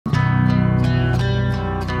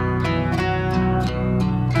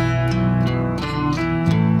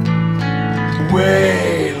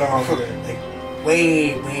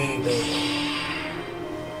Way.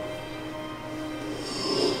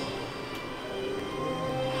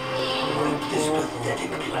 This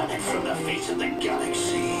pathetic planet from the face of the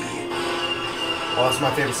galaxy. Oh, that's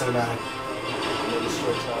my favorite cinematic.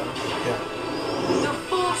 Yeah. The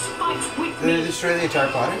Force fights with Did they me. destroy the entire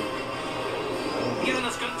planet? Given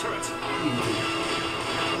us gun turret.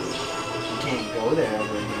 You can't go there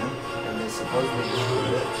ever again. And they supposedly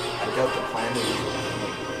destroyed it. I doubt the planet is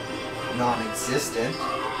like, non-existent.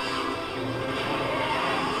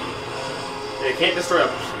 They can't destroy a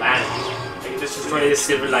planet. They can just destroy a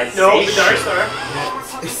civilization. No, the Dark Star.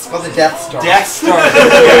 It's called the Death Star. Death Star.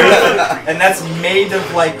 And that's made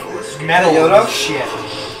of like metal Yoda? shit.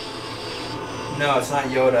 No, it's not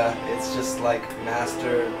Yoda. It's just like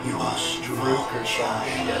Master You are strong, Rook or some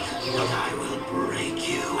shit. but I will break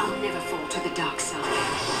you. I'll never fall to the dark side.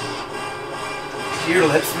 Did your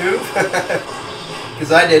lips move?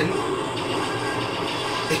 Because I didn't.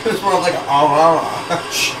 It was more like a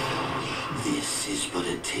This is but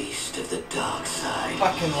a taste of the dark side.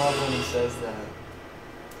 Fucking love when he says that.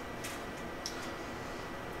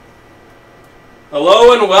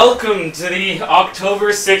 Hello and welcome to the October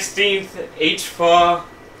 16th HPAW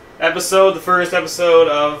episode, the first episode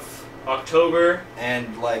of October.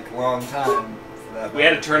 And like long time for that. We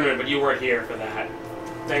had a tournament, but you weren't here for that.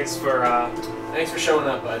 Thanks for showing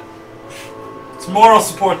up, bud. It's moral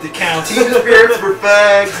support that counts. Team spirits for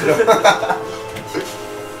fags.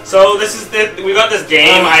 So this is we got this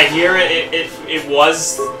game. I hear it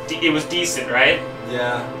was decent, right?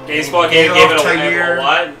 Yeah. GameSpot Game gave of it the a year.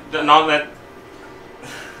 what? Not that.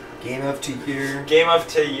 Game of the year. Game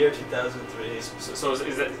of the year 2003. So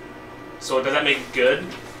is that? So does that make it good?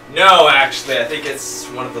 No, actually, I think it's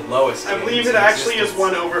one of the lowest. I believe it actually has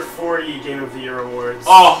won over 40 Game of the Year awards.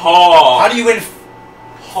 Oh, How do you win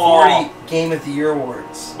 40 Game of the Year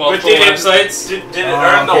awards? Multiple did it- websites. Did it Oh,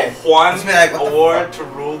 earn okay. the one It's like, what the award to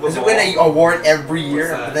rule the Does it ball? win an award every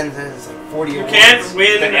year? What's that? But then it's like 40 You awards. can't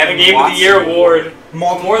win The a Evan Game of the Year Watson award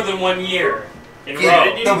Multiple- more than 1 year in a Yeah,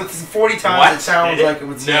 row. no, but 40 times What? it sounds Did it? like it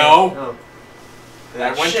would No.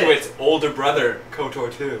 That went Shit. to its older brother,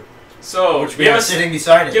 KOTOR 2. So Which we give are us sitting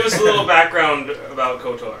beside it. give us a little background about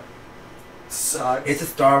KOTOR. Sucks. It's a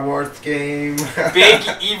Star Wars game. Big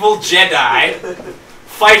evil Jedi,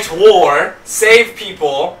 fight war, save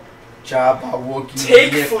people, Jabba Wookiee.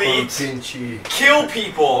 Take Nipper fleet. Pinchy. kill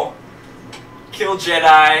people, kill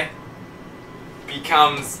Jedi,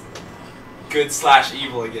 becomes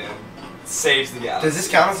good/evil again, saves the galaxy. Does this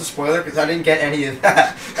count as a spoiler? Because I didn't get any of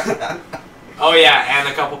that. Oh yeah, and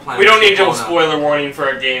a couple planets. We don't need no blown up. spoiler warning for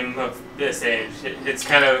a game of this age. It's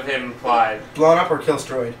kind of implied. Blown up or kill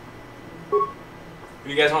droid? Who do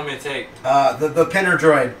you guys want me to take? The pinner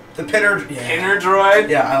droid. The pinner. Yeah. Pinner droid?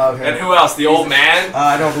 Yeah, I love him. And who else? The old man?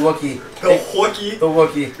 No, the Wookiee. The Wookiee? The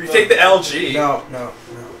Wookiee. We take the LG. No.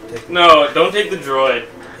 Take, No, don't take the droid.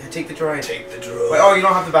 yeah, take the droid. Take the droid. Wait, oh, you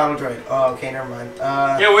don't have the battle droid. Oh, okay, never mind.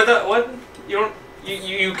 Yeah, where the what? You don't.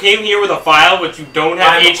 You came here with a file, but you don't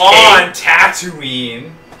have I'm HK. on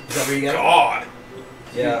Tatooine. Is that where you get it? God.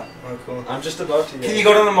 Yeah. Oh, cool. I'm just about to. Can you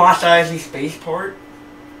go to the Mos Eisley spaceport?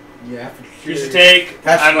 Yeah, for You sure. should take.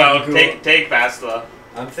 That's I don't know. fucking cool. Take Bastila.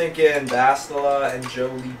 I'm thinking Bastila and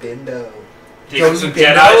Jolie Bindo. Take Joey some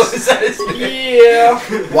Bindo? Jedi's. Is that his name?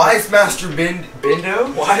 Yeah. Wise Master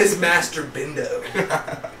Bindo? Why is Master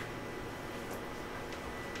Bindo?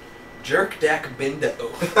 Jerk Deck Bindo.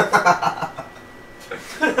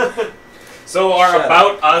 So our Shut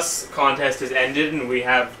About Us contest has ended, and we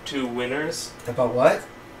have 2 winners. About what?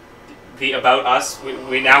 The About Us.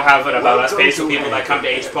 We now have an About Us page, so people that come to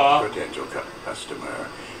HPAW Potential customer.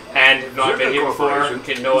 and have not been here before Corporation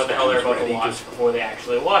can know what the hell they're about to stands ready watch before they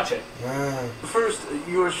actually watch it. Ah, First,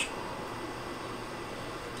 yours.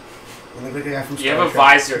 I look like the guy from You Star have a Trek.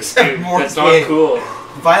 visor, Except dude. more That's not pink. cool.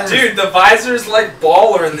 Visor Dude, the visor's like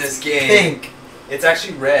baller in this game. pink. It's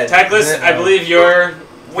actually red. Tackless, I believe you're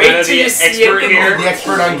Wait kinda till the you see expert it in here. The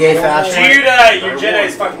expert on gay fashion. Dude, your Jedi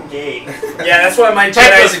is fucking gay. Yeah, that's why my Jedi's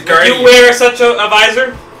Tackless, a would guardian. you wear such a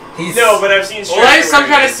visor? He's No, but I've seen. Well, there's some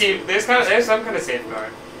kind of there's some kind of safeguard.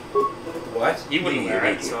 What? He wouldn't wear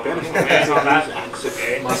it, so maybe benefit it's not that access.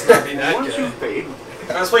 okay. Must not be that Once good. you've paid,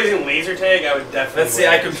 If I was playing laser tag, I would definitely. Let's see,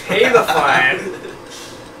 I could pay the fine,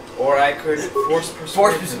 or I could force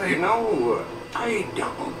Force persuasion. you know, I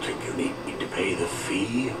don't think you need to pay the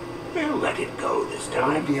fee. We'll let it go this I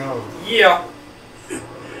want time. to be on. Yeah.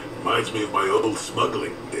 Reminds me of my old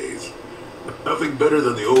smuggling days. Nothing better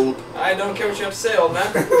than the old. I don't care what you have to say, old man.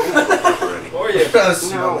 Already. Or you.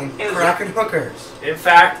 Smelling crack and hookers. In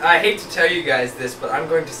fact, I hate to tell you guys this, but I'm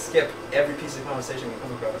going to skip every piece of conversation we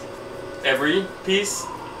come across. Every piece.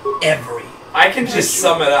 Every. I can just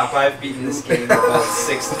sum it up. I've beaten this game about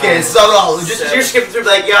 6 times. Okay, so you're skipping through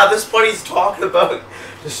like, yeah, this buddy's talking about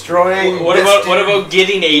destroying. What about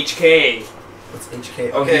getting HK? What's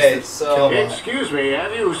HK? Okay, he's the so- kill bot. Excuse me,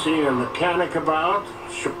 have you seen a mechanic about?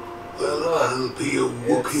 Sure. Well, I'll be a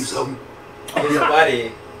Wookiee some. He's a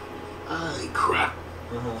buddy. Ay, crap.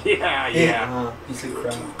 Uh-huh. Yeah. He's a You're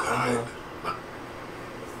crap. too kind.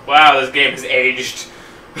 Wow, this game has aged.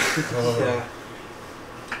 Yeah.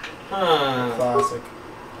 Huh. Classic.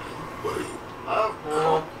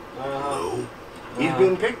 No. He's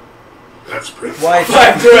been picked. That's pretty. Why?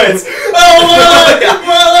 5 droids. Oh,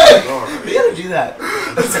 my leg! We gotta do that.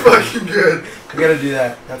 That's fucking good. We gotta do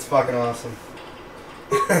that. That's fucking awesome.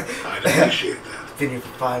 I'd appreciate that. Been here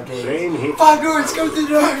for 5 days. Same here. 5 doors, go through the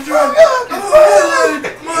door. My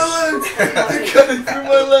leg! I cut it through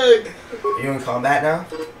my leg! Are you in combat now?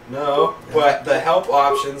 No, but the help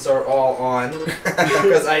options are all on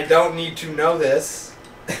because I don't need to know this.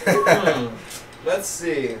 Let's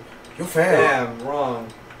see. You're fair. Damn,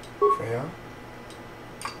 wrong. Fair.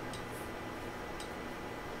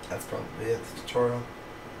 That's probably it. The tutorial.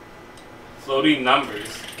 Floating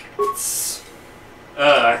numbers.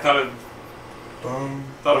 I thought of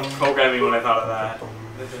programming when I thought of that.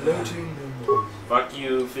 Floating numbers. Fuck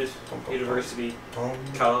you, University.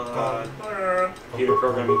 Computer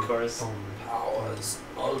programming course. Powers,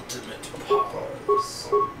 ultimate powers.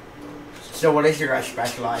 So what is your guys'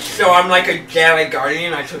 specialization? So I'm like a Gallic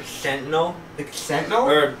Guardian. I took Sentinel. The Sentinel?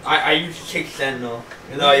 Or I used to take Sentinel.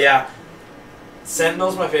 Oh yeah.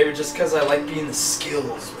 Sentinel's my favorite just because I like being the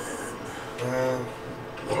skills, man.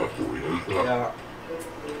 Yeah.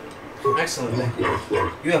 Excellent. Thank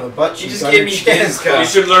you. You have a butt cheek. You just on gave your me chin. Dizka. You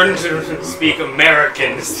should learn to speak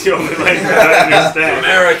American. It's the only language I understand.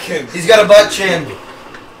 American. He's got a butt chin.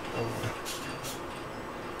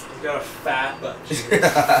 He's got a fat butt.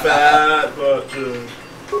 Fat butt.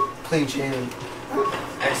 Clean chin.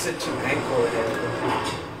 Exit to ankle head.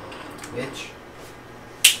 Bitch.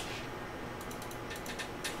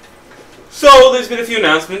 So there's been a few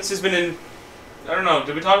announcements. There's been I don't know.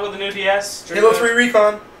 Did we talk about the new DS? Halo 3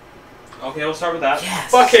 Recon. Okay, we'll start with that.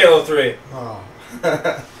 Yes. Fuck Halo 3. Oh.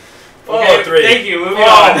 Okay, 3. thank you. Moving Oh,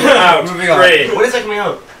 on. out. Moving on. Great. When is that coming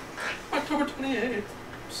out? October 28th.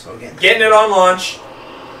 So again. Getting it on launch.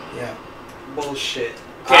 Yeah. Bullshit.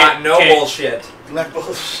 Okay, No Ah, bullshit. Let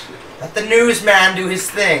the newsman do his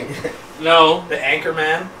thing. No. The anchor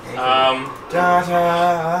man. Da, da,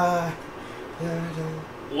 da, da.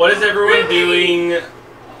 What is everyone doing?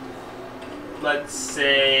 Let's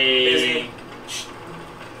say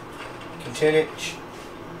Continue.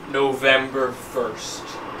 November 1st.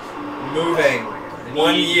 Moving.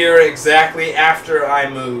 1 year exactly after I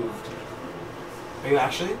moved. Are you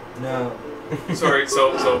actually? No. Sorry,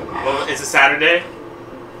 so well, it's a Saturday.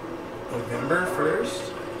 November 1st?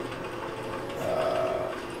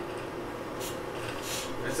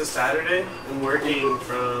 It's a Saturday. I'm working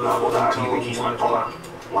from until 1 o'clock.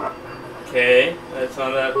 Okay, that's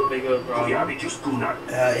not that big of a problem.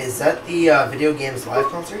 Is that the video games live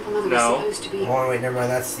concert? Well, No. supposed to be. Oh, wait, never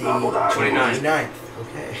mind. That's the 29th. 29th.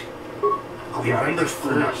 Okay. November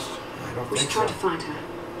 1st. I don't We should think try so. to find her.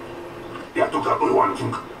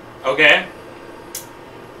 Okay.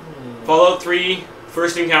 Fallout 3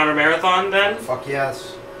 First Encounter Marathon then? Fuck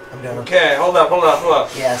yes. I'm down. Okay, hold up.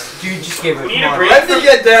 Yes. Dude, just give it. We Come need a on. break. Let me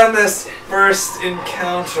get down this first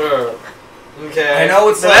encounter. Okay. I know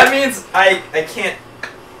it's so like- that means I can't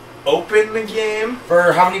open the game.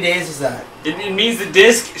 For how many days is that? It means the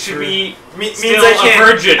disc should be Means still I can't. a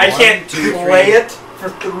virgin. I can't 1, 2, play 3. it for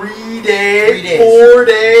 3 days. 3 days. 4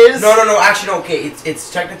 days. No. Actually, no. Okay,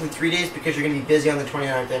 it's technically 3 days because you're gonna be busy on the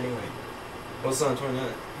 29th anyway. What's on 29?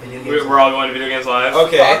 Video games. We're all going to Video Games Live.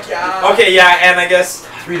 Okay. Fuck yeah. Okay, yeah, and I guess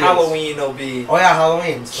 3 days. Halloween will be Oh yeah,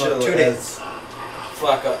 Halloween. So chill 2 days.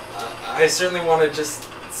 Fuck. I certainly want to just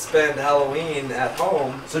spend Halloween at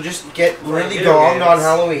home. So just get Playing really video gonged games. on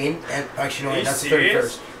Halloween, and actually no, Are wait, you that's the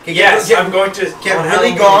serious? 31st. Okay, Yes, get, I'm going to get on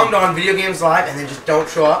really Halloween. gonged on Video Games Live, and then just don't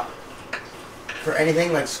show up for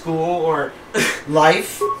anything like school or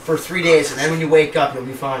life for 3 days, and then when you wake up, you'll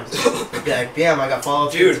be fine. You'll be like, damn, I got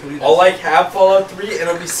Fallout 3. Dude, let's go do this." I'll like have Fallout 3 and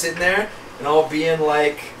I'll be sitting there and I'll be in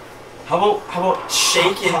like How about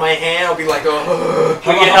shaking my hand. I'll be like, oh.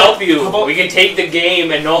 We can help you. We can take the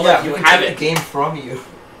game and not let you we can have take it. the game from you.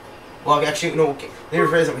 Well, actually, no. Okay, let me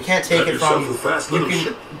rephrase it. We can't take it from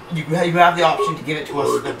you. You have the option to give it to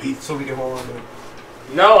us, so we can hold on to it.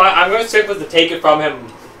 No, I'm going to stick with the take it from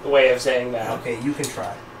him way of saying that. Okay, you can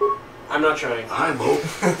try. I'm not trying. I'm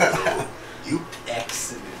open. You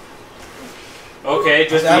Excellent. Okay,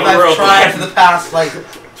 just I've the world. tried for the past like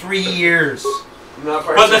 3 years.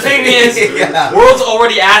 But the thing is, Yeah. World's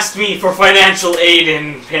already asked me for financial aid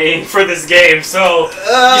in paying for this game, so you see,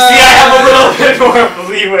 I have a little bit more of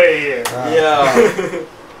a leeway here. Yeah.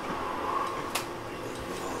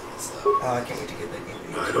 I can't wait to get that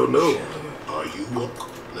game. I don't know. Are you?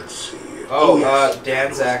 Let's see. Oh, yes.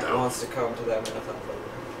 Danzak wants to come to that marathon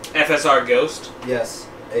program. FSR Ghost. Yes,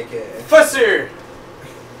 aka. Fusser!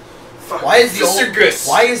 Why is the Mr. old Gus.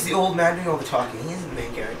 Why is the old man doing all the talking? He's the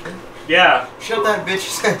main character. Yeah. Shut that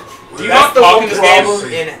bitch. Do you That's not the talk one in this problem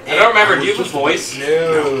game? in I don't remember. Do you have a voice? No.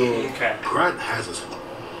 Okay. Grant has us.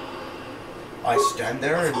 I stand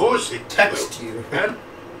there Of and course it text you. And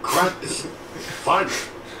Grant is fine.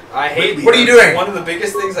 I hate. What are you doing? One of the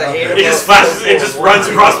biggest things I hate. It just flashes. It just runs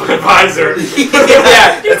across my visor.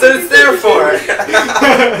 Yeah, that's what it's there for.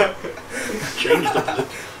 Change the.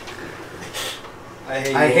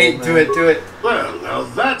 I hate. do it. Well, now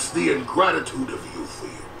that's the ingratitude of youth for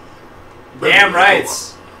you. Damn right.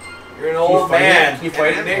 You're an old fight man. him? Can you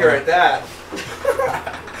fight and a him? nigger at that.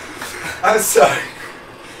 I'm sorry.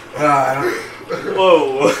 I don't.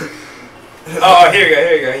 Whoa. Oh, here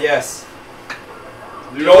you go. Yes.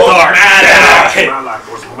 Lord Mad Malak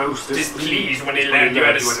was most displeased when he learned you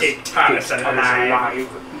had escaped Thomas alive.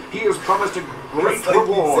 He has promised a great It's like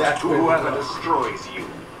reward exact to whoever destroys you.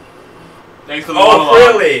 Thanks for the Oh, monologue.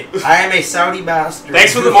 really? I am a Saudi bastard.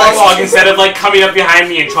 Thanks for the monologue instead of like coming up behind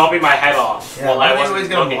me and chopping my head off. Yeah, Well, why I do they wasn't always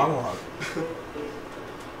get a looking. monologue?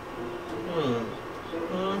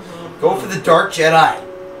 Go for the Dark Jedi.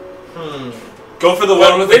 Go for the But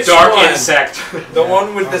one with the which dark one? insect. The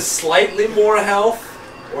one with the slightly more health,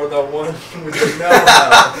 or the one with the no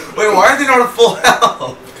health? Wait, why are they not at full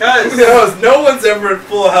health? Who knows? No one's ever at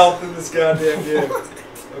full health in this goddamn game.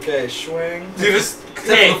 Okay, swing. Dude, this, Except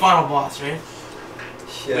for hey, the final boss, right?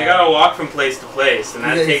 they gotta walk from place to place, and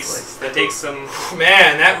that Yeah, takes some.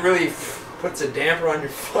 Man, that really puts a damper on your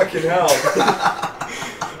fucking health.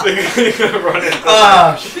 They're gonna run into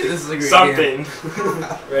Oh shit, this is a great game. something.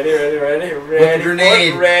 Ready.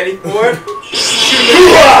 grenade. Ready for it.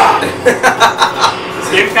 This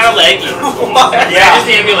game's kind of laggy. Yeah, just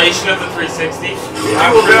the emulation of the 360.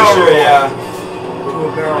 I'm pretty sure, yeah. To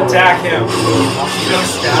a barrel. Attack him.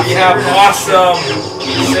 We have awesome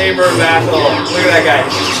saber battle. Look at that guy.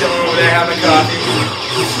 He's chilling over there having a coffee.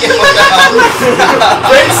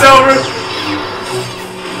 Great silver.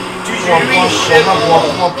 Are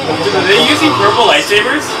they using purple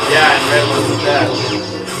lightsabers? Yeah, and red ones with that.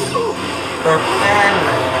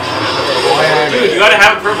 Dude, you gotta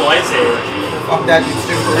have a purple lightsaber. Fuck that, dude.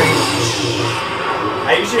 Stupid green.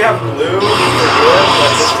 I usually have blue for good,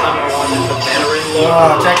 but this time I wanted the veteran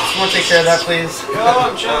look. Someone take care of that, please.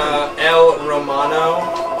 El Romano.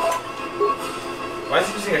 Why is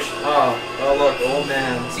he using a oh look, old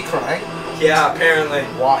man. Is he crying? Yeah, apparently.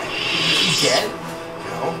 Why? Is he dead?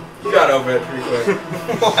 No. You got over it pretty quick.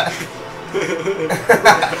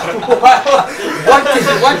 What?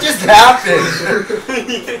 what just happened?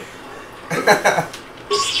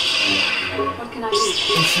 What can I do?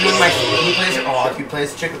 He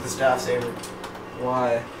plays the chick with the staff saber.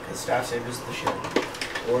 Why? Because staff sabers is the shit.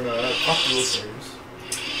 Or not. Fuck dual sabers.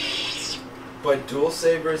 But dual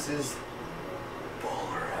sabers is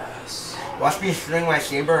baller ass. Watch me string my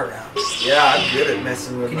saber around. Yeah, I'm good at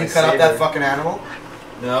messing with Can my you cut up saber. that fucking animal?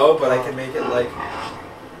 No, but I can make it like.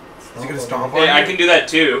 Is he gonna stomp on Hey, you? I can do that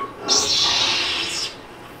too.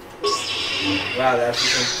 Wow, that's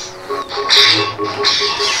just.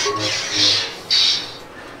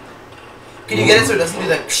 Can you get it so it doesn't do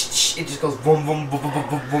that? It just goes boom, boom, boom, boom, boom,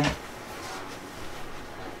 boom, boom.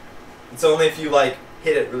 It's only if you like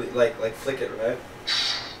hit it really, like flick it, right?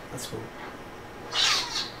 That's cool.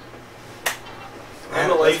 I'm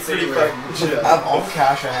a lightsaber. I have all the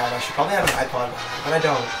cash I have. I should probably have an iPod, but I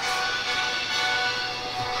don't.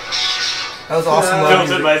 That was awesome.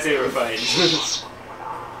 Tilted lightsaber fight.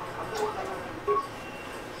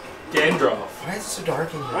 Gandalf. Why is it so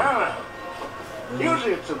dark in here? Well,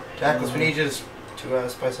 usually it's a. Jackless, we need you to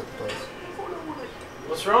spice up the place.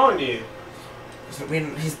 What's wrong with you?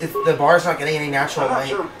 The bar's not getting any natural I'm not light.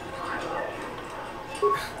 sure.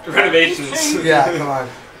 Renovations. Yeah, come on.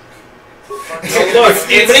 Look,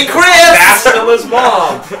 Stephen and Chris! Bastila's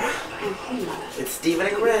mom! It's Stephen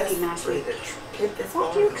and Chris. Recognize me.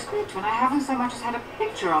 What do you expect when I haven't so much as had a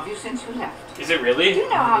picture of you since you left? Is it Do really? you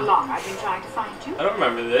know how long I've been trying to find you? I don't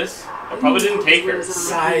remember this. I probably didn't take her.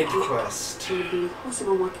 Side quest. It would be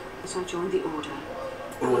impossible once I joined the Order.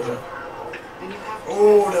 Order. And you have to.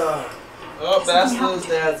 Order. Oh, Bastila's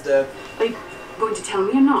dad's dead. Are you going to tell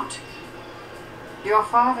me or not? Your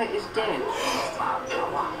father is dead.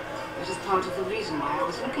 That is part of the reason why I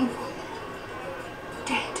was looking for you.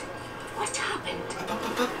 Dead. What happened?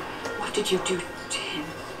 What did you do to him?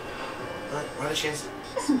 What did she say?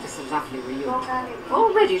 Isn't this a lovely reunion?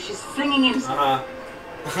 Already she's flinging in. Is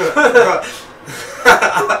that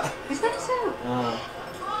so?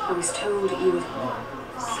 I was told you were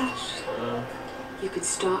such. You could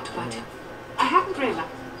start by. I hadn't realized.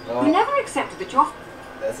 We never accepted that you're.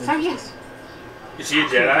 So yes. Is she a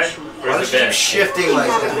Jedi? Why does she keep shifting like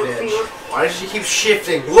that, bitch? Why does she keep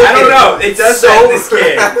shifting? I don't know. It does that in this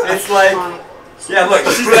game. It's like, yeah, look,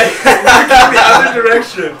 she's like looking the other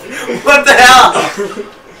direction. What the hell?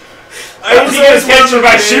 I was always attention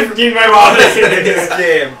by shifting my body in this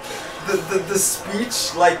game. The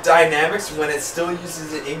speech like dynamics when it still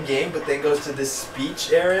uses it in game, but then goes to this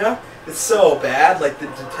speech area. It's so bad, like the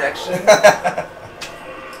detection.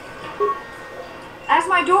 As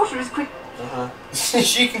my daughter is quick.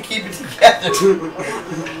 She can keep it together.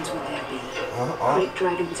 What means will there be? Great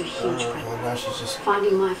dragons are huge. Well, now she's just.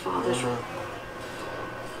 Finding my father's. Are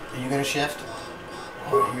you gonna shift?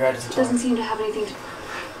 Or your It doesn't seem to have anything to.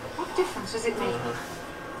 What difference does it make?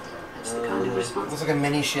 That's the kind of response. Looks like a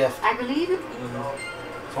mini shift. I believe it.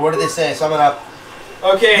 So what did they say? Sum it up.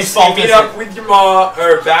 Okay, so you meet up with your mom,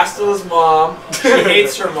 or Bastila's mom. She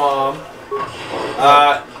hates her mom.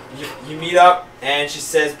 You meet up, and she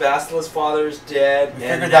says Bastila's father is dead,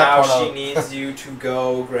 and now she needs you to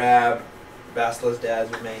go grab Bastila's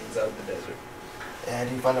dad's remains out of the desert. And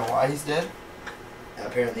do you find out why he's dead?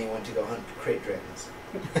 Apparently he went to go hunt crate dragons.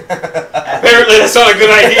 Apparently that's not a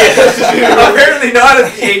good idea. Apparently not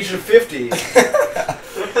at the age of 50.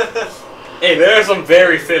 Hey, there are some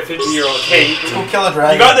very fit 50-year-old Kate. Go kill a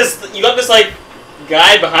dragon. You got this like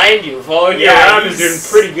guy behind you following you around who's doing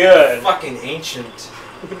pretty good. Fucking ancient.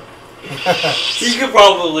 You could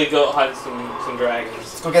probably go hunt some dragons.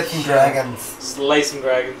 Let's go get some dragons. Slay some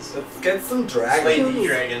dragons. Let's get some dragons. Slay the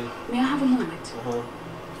dragon. May I have a moment?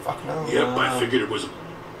 Fuck no. Yep, I figured it was.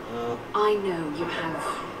 I know you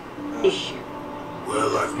have issue.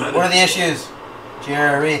 Well, I've met. What are the issues?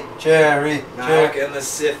 Jerry. Malak and the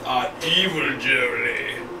Sith are evil,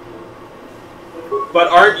 Jerry. But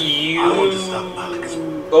aren't you? I want to stop Malak.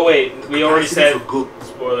 Oh wait, we already said Good.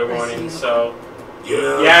 spoiler warning. So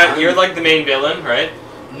Yeah. you're like the main villain, right?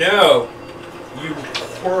 No, you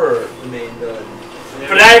were the main villain.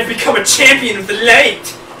 But I've become a champion of the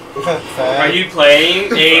light. Are you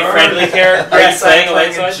playing a friendly character? Yes, Are you I'm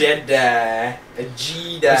playing playing a a light side? Jedi. A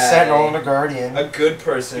Jedi. A Sentinel and a Guardian. A good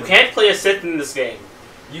person. You can't play a Sith in this game.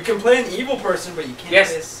 You can play an evil person, but you can't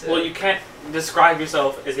play a Sith. Well, you can't describe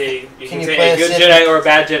yourself as a. You can you say play a a good Sith? Jedi or a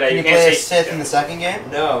bad Jedi. Can you can't play say a Sith in the second game?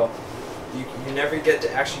 No. You never get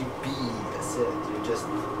to actually be a Sith. You're just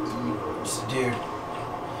evil. Just a dude.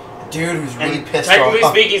 A dude who's really And pissed technically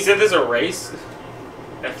off. speaking, Sith is a race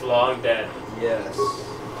that's long dead. Yes.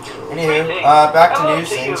 Anywho, back to news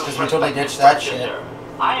things, because we totally ditched that shit.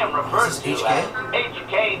 I am referred Is to this as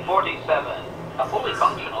HK? HK-47, a fully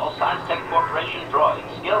functional Science-Tech Corporation droid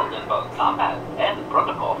skilled in both combat and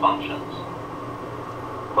protocol functions.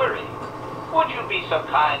 Query: would you be so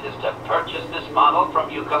kind as to purchase this model from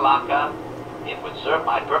Yukalaka? It would serve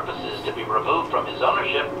my purposes to be removed from his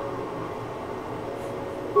ownership.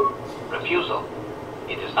 Refusal.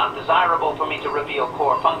 It is not desirable for me to reveal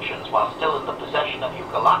core functions while still in the possession of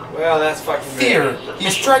Yukalaka. Well, that's fucking Fear.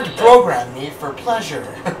 He's tried to program me for pleasure.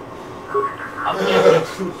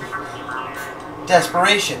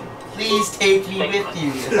 Desperation. Please take me with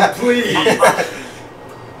you. Please.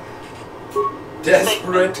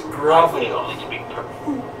 Desperate I wish grovel. only to be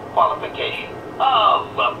qualification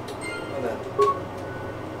of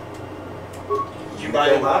Did you buy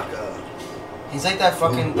the lock? He's like that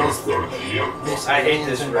fucking. Those I hate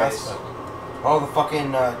this race. Oh, the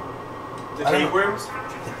fucking. The I don't know. tapeworms?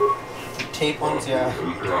 The tape ones, yeah.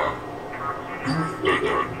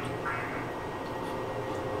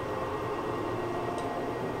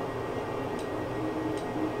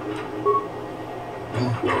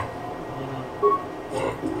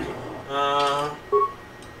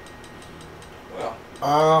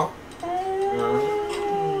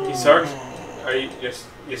 You start. Are you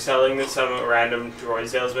you're selling this some random droid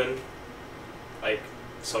salesman, like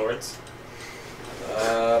swords?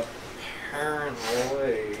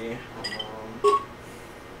 Apparently.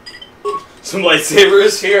 Some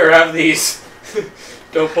lightsabers here. Have these.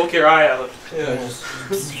 Don't poke your eye out. Yeah,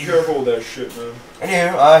 just be careful with that shit, man.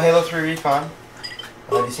 Anywho, Halo 3 Recon.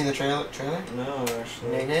 Have you seen the trailer? No,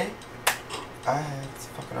 actually. Nay. It's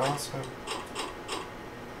fucking awesome.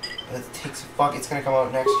 But it takes a fuck. It's gonna come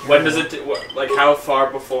out next year. When does it? Like how far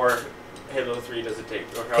before Halo 3 does it take?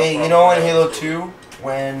 Okay, you know in Halo 2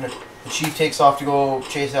 when the chief takes off to go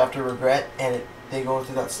chase after Regret and they go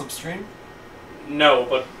through that slipstream? No,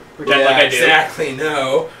 but Pretend like I do. Exactly.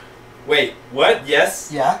 No. Wait. What?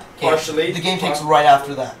 Yes. Yeah. Okay. Partially. The game takes right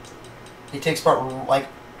after that. It takes part like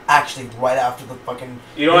actually right after the fucking.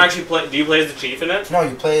 You don't actually play. Do you play as the chief in it? No,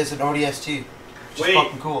 you play as an ODST. Which is Wait.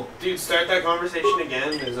 fucking cool. Dude, start that conversation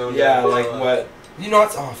again. There's no Yeah. Like what? You know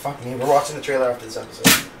what's? Oh fuck me. We're watching the trailer after this episode.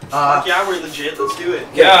 Fuck yeah, we're legit. Let's do it.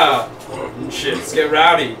 Yeah. Shit. Let's get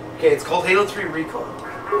rowdy. Okay, it's called Halo 3 Recon,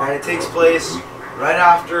 and it takes place right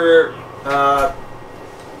after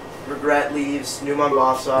Regret leaves New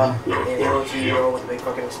Mombasa in Halo 2, you know, with the big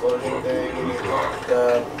fucking explosion thing, and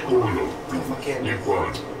the fucking.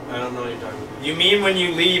 I don't know what you're talking about. You mean when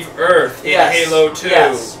you leave Earth in Yes, Halo 2?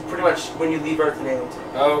 Yes, pretty much when you leave Earth in Halo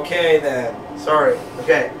 2. Okay then. Sorry.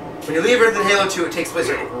 Okay, when you leave Earth in Halo 2, it takes place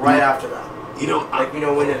like right after that. You know, Like, you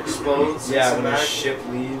know, when it explodes. Yeah, in when the cinematic. ship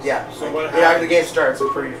leaves. Yeah. So like, what yeah, happens? the game starts. I'm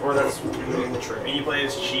pretty sure that's in the trailer. And you play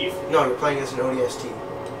as Chief? No, you're playing as an ODST.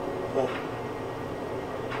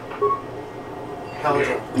 Hell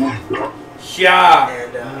jump. Yeah.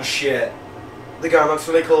 And Shit. the gun looks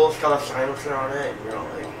really cool. It's got a silencer on it. And you're all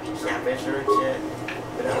like snapfish and shit.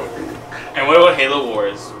 But And what about Halo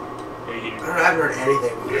Wars? I don't know, I haven't heard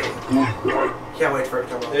anything. Can't wait for it to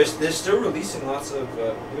come out. They're still releasing lots of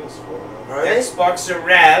deals for it. Are they? Xbox are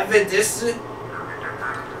Rev and this. I'm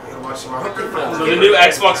gonna watch some more. So the new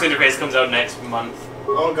Xbox interface comes out next month.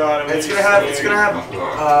 Oh god, I'm It's gonna have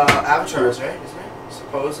avatars, right? Isn't it?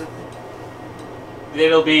 Supposedly.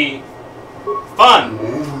 It'll be fun.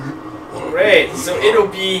 Great. So it'll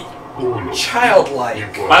be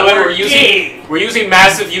childlike. By the way, we're using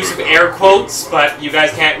massive use of air quotes, but you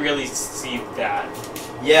guys can't really see that.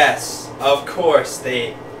 Yes, of course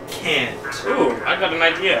they can't. Ooh, I got an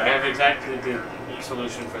idea. I have exactly the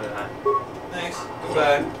solution for that. Thanks.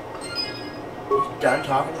 Goodbye. Done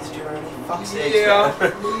talking to this dude already? Fuck's sake. Yeah.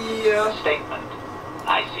 man. Yeah. Statement.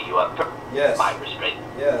 I see you have Yes. my restraint.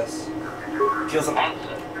 Yes. Feels like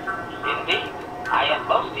Answer. Indeed. I am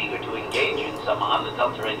most eager to engage in some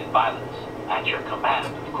unadulterated violence. At your command,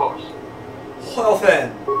 of course. Well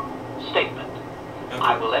then. Statement.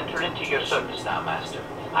 I will enter into your service now, Master.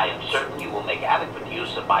 I am certain you will make adequate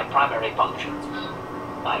use of my primary functions.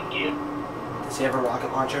 My gear. Does he have a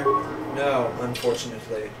rocket launcher? No,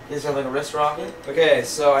 unfortunately. Does he have like a wrist rocket? Okay,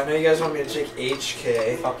 so I know you guys want me to take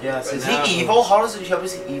HK. Fuck yes. But Is now- he evil? How does he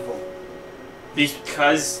evil?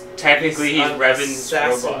 Because technically he's an Revan's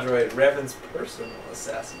assassin robot. droid. Revan's personal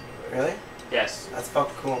assassin droid. Really? Yes. That's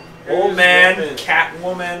fucking cool. Old man,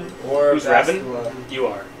 Catwoman, or Who's Revan? Bastila. You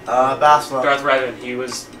are. Bastila. Darth Revan. He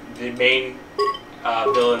was the main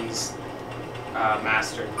villain's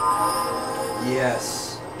master.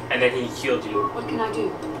 Yes. And then he killed you. What can I do?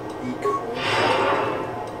 Equal.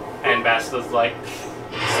 And Bastila's like,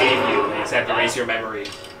 save you, and it's have to erase your memory.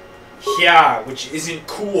 Yeah, which isn't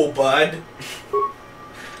cool, bud.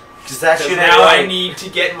 Cause that Because shit now ain't I right. need to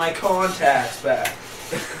get my contacts back.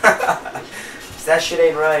 Cause that shit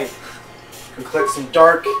ain't right. Go collect some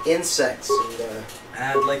dark insects and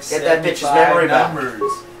Add like get that bitch's 75 memory back.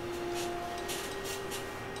 numbers.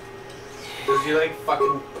 Does he like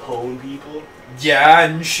fucking pwn people? Yeah,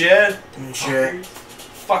 and shit. and shit.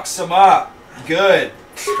 Fucks them up. Good.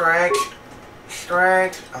 Strength.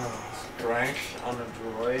 Oh. Strength on a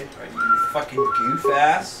droid? Are you fucking goof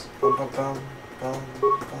ass? Bum, bum, bum, bum,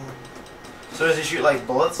 bum. So does he shoot like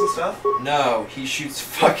bullets and stuff? No, he shoots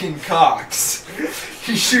fucking cocks.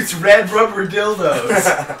 He shoots red rubber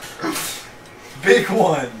dildos. Big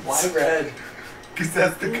ones. Why red? Because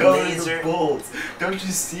that's the color Laser. of the bolts. Don't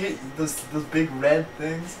you see it? Those big red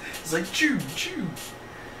things? It's like chew, chew.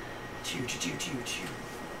 Chew, chew, chew, chew, chew.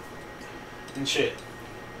 And shit.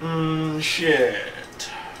 Shit.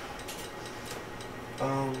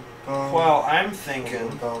 Bum, bum, Well, I'm thinking.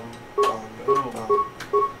 bum, bum, bum, bum.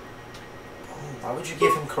 Why would you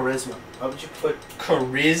give him charisma? Why would you put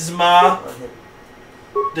Charisma? on him?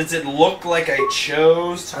 Does it look like I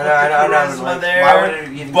chose to put the I know, charisma like, there? why would it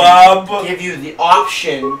even Bub? give you the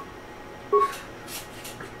option?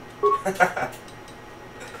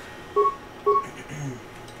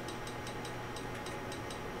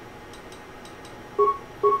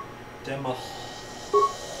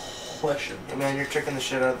 Demolition. Hey man, you're tricking the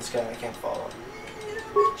shit out of this guy. I can't follow.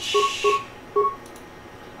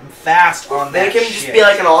 I'm fast on that Make him shit. just be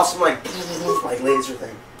like an awesome like laser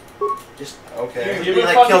thing. Just Okay. Give Be him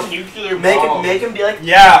like fucking kill- nuclear make bomb. him be like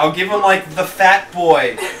Yeah, I'll give him like the fat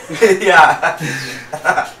boy. yeah.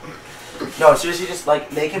 No, seriously, just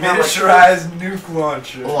like make him have like Miniaturized nuke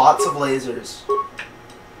launcher. lots of lasers.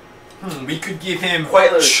 We could give him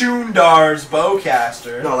Quite literally. Chundar's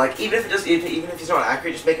bowcaster. No, like even if it does, even if he's not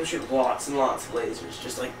accurate, just make him shoot lots and lots of lasers.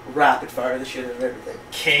 Just like rapid fire the shit out of everything.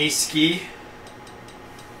 K-ski.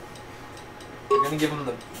 You're gonna give him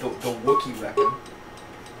the Wookiee weapon.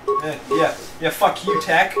 Yeah, fuck you,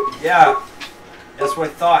 Tech. Yeah. That's what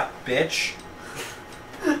I thought, bitch.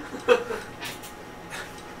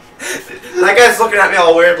 That guy's looking at me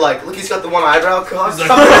all weird, like, look, he's got the one eyebrow cocked. He's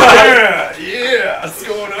like, yeah, what's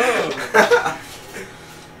going on?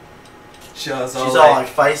 She's all like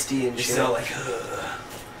feisty and shit. She's all like,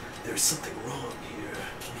 there's something wrong here.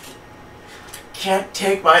 Can't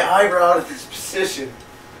take my eyebrow out of this position.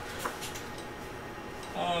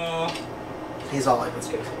 He's all like, let's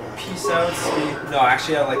go. Peace out, Steve. No,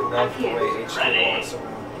 actually, I like love the way HPAW walks around.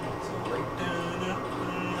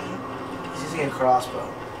 He's using a crossbow.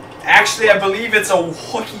 Actually, I believe it's a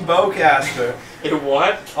Wookiee bowcaster. A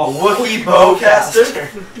what? A Wookiee bowcaster?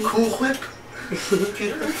 Cool whip.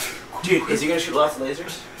 Dude, is he gonna shoot lots of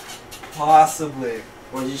lasers? Possibly.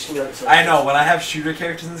 Or is he just gonna be like... I know, when I have shooter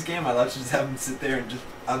characters in this game, I love to just have them sit there and just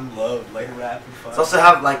unload, like rapid fire. It's also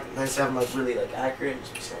have, like, nice to have them, like, really, like, accurate.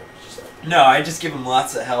 Just like, no, I just give them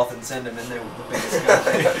lots of health and send them in there with the biggest gun.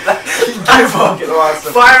 Give them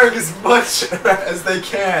awesome. Firing as much as they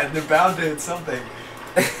can. They're bound to hit something.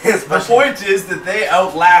 The point is that they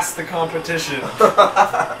outlast the competition. It's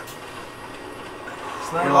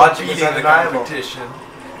not about beating the competition.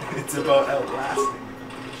 It's about outlasting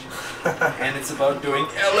the competition. And it's about doing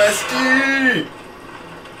LSD!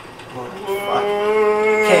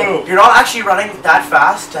 Okay, you're not actually running that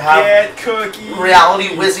fast to have Get cookie.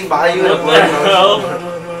 reality whizzing by you. What the hell?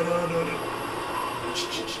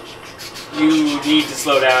 You need to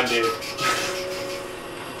slow down, dude.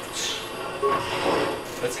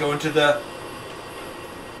 Let's go into the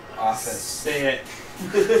office. Say it.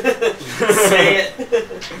 Say it.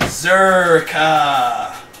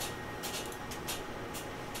 Zerka.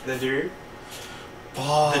 The dude?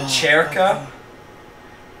 Oh, The Cherka.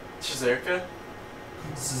 Shazerka?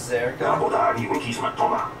 Zerka.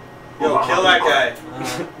 Yo, kill that guy.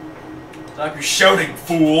 Stop your shouting,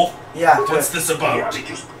 fool. Yeah, What's this about?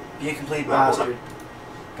 be a complete bastard.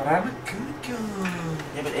 But I'm a good guy.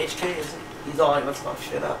 Yeah, but HK isn't. He's all like, let's fuck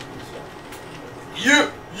shit up. You.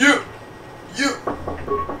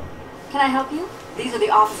 Can I help you? These are the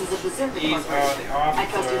offices of the Zerka These are Corporation. the officers I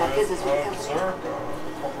trust you have business with the company.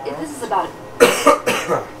 Zerka. If this is about it,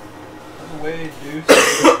 Way, dude.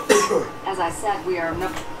 as I said, we are no.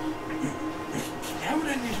 How would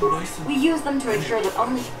I need a license? We use them to ensure that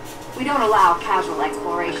only we don't allow casual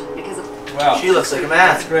exploration because of. Well, She looks like a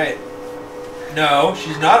that's man. great. No,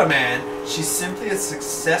 she's not a man. She's simply a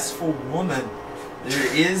successful woman. There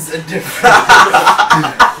is a difference.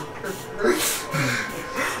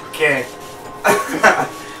 Okay.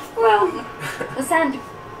 Well, the sand.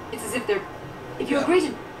 It's as if they're. If you agree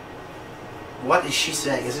to. What is she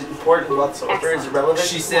saying? Is it important whatsoever? Is it relevant?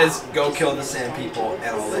 She says, go kill the sand people and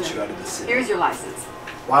I'll let you out of the city. Here's your license.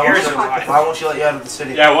 Why Here's won't she let you out of the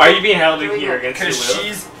city? Yeah, why are you being held in here against your Because will?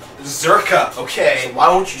 she's Zerka, okay? So why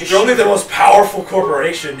won't you just You're only shoot the her? most powerful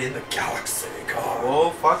corporation in the galaxy, God.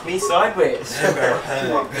 Oh, fuck me sideways. Man, bear,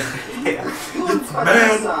 peg. Yeah.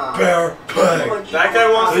 Man, bear, peg. That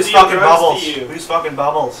guy wants to Who's steal fucking drugs Bubbles? to you. Who's fucking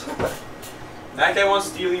Bubbles? That guy wants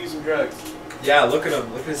to steal you some drugs. Yeah, look at him.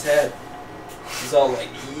 Look at his head. He's all like,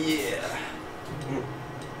 yeah.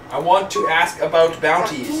 I want to ask about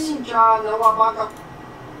bounties.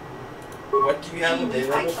 What do you have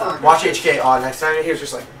available? Watch HK. Oh, next time he hears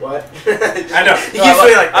just like, what? I know. He keeps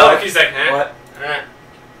saying like, I what? look, he's like, huh?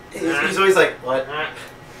 What? He's always like, what?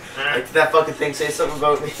 Like, did that fucking thing say something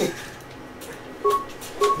about me?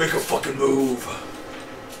 Make a fucking move.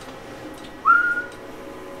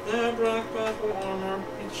 The black battle armor.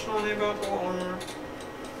 It's shiny battle armor.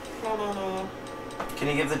 Can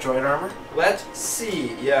you give the droid armor? Let's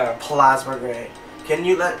see. Yeah. Plasma gray. Can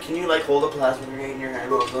you like hold a plasma grenade in your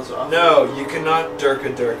hand while it goes off? No, you cannot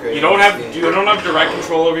Durka. You don't have direct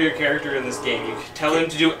control over your character in this game. You can tell him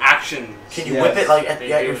to do actions. Can you Yes. whip it like at They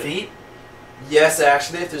your do it. feet? Yes,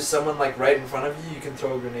 actually, if there's someone like right in front of you, you can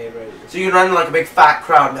throw a grenade right at you. So you can run like a big fat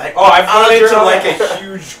crowd. And be like, Oh, I've run into Andrew! like a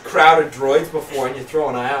huge crowd of droids before, and you throw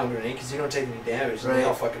an ion grenade because you don't take any damage, and they Right.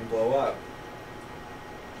 all fucking blow up.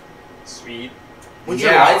 Sweet. Would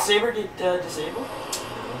Yeah. your lightsaber get disabled?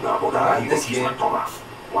 Not this game. Uh-huh.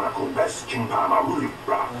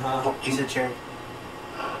 He said chair.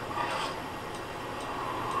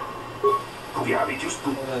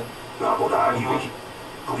 Hold on.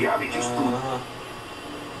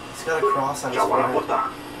 He's got a cross on his forehead.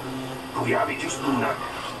 How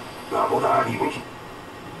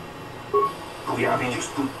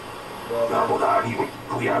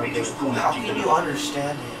can you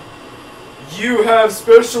understand him? You have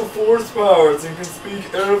special force powers and can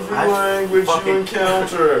speak every I language you fucking-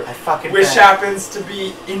 encounter, I fucking which bet. happens to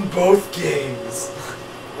be in both games.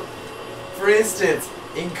 For instance,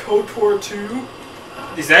 in KOTOR 2,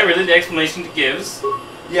 Is that really the explanation it gives?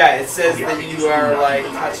 yeah, it says that you are like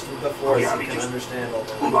touched with the force and can understand all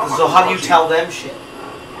that. So how do you tell them shit?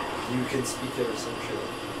 You can speak it or some shit.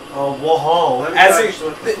 Oh, whoa. As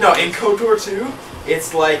no, in KOTOR 2,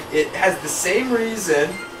 it's like it has the same reason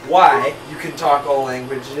why you can talk all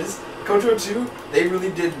languages. KOTOR 2, they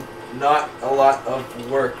really did not a lot of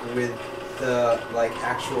work with the like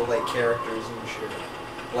actual like characters and shit.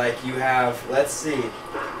 Like you have, let's see,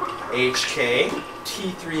 HK,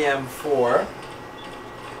 T3M4.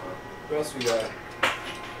 What else we got?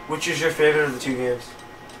 Which is your favorite of the two games?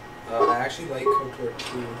 I actually like KOTOR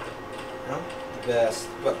 2 the best,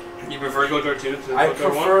 but You prefer KOTOR 2 to I KOTOR 1?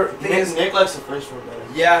 prefer. Thing is, Nick likes the first one better.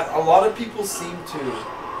 yeah, a lot of people seem to.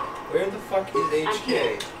 Where the fuck is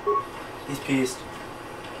HK? He's pissed.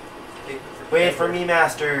 Take Wait for me,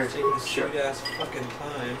 master. Taking this sweet ass fucking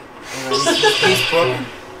time. He's broken.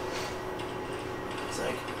 It's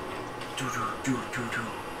like, do.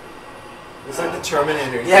 It's like the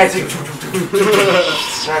Terminator. Yeah, it's like,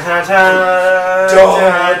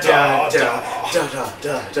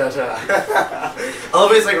 I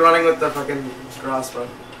love he's like running with the fucking crossbow.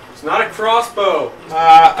 It's not a crossbow. I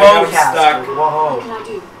got him Bowcaster. stuck. Whoa. What can I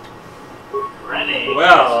do? Ready.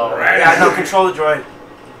 Well, Yeah, no, control the droid.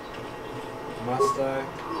 Must I?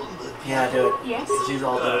 Yeah, do it. Yes? She's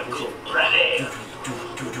all do it. Ready.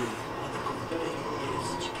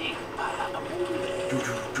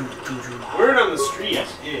 Word on the street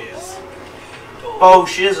is Oh,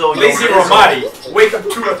 shizzle. Lazy Romati, wake up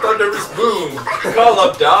to a thunderous boom. Call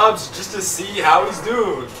up Dobbs just to see how he's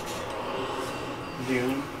doing.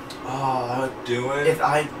 Dune. Oh, doing? If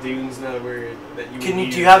I Dune's not a word that you. can, would do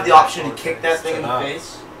use you have in the option to context. kick that thing in the Shut up.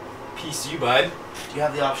 face? Peace you, bud. Do you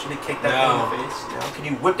have the option to kick that No. thing in the face? No. Can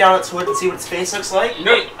you whip down its sword and see what its face looks like?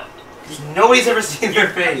 no, Nobody's ever seen their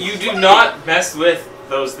face. you do not mess with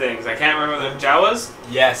those things. I can't remember the Jawas.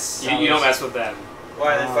 Yes. You don't mess with them.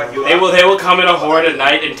 Why they fuck you They up? will come in a horde at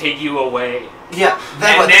night and take you away. Yeah,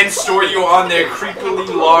 And then store you on their creepily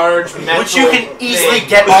large metal which you can easily thing.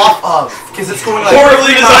 get off of because it's going like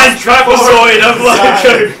Poorly designed trapezoid of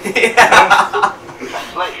like. yeah.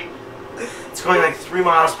 Translation. It's going like 3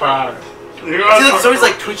 miles per hour. You're It's always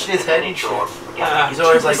like twitching his head and shit. He's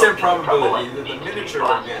always like, 2% probability that the miniature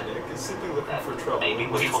organic is simply looking for trouble. Maybe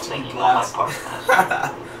and wishful needs to be thinking on my blasted.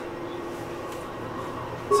 part.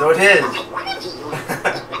 so it is.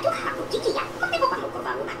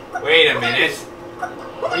 Wait a minute.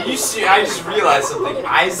 Are you see? I just realized something.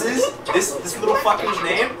 Isis, this little fucker's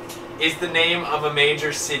name, is the name of a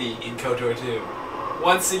major city in KOTOR 2.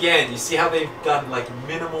 Once again, you see how they've done like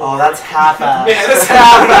minimal. Oh, that's half-assed. Man, that's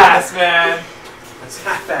half-ass, man. That's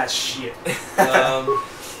half-ass shit.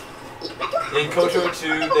 In KOTOR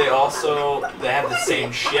 2, they have the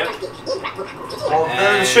same ship, Well,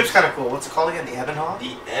 the ship's kind of cool. What's it called again? The Ebon Hawk?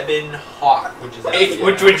 the Ebon Hawk, which is actually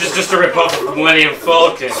Which is just a rip-off of Millennium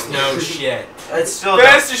Falcon. no shit. It's still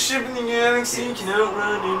Fastest ship in the galaxy can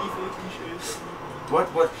outrun any fucking ship.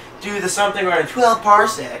 what? Do the something around 12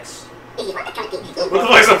 parsecs. What the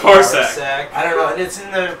fuck's a parsec? I don't know. And it's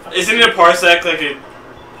in the. Isn't it a parsec like a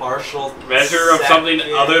Partial measure of something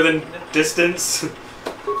second. other than distance?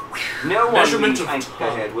 No one Measurement leaves of Hank time.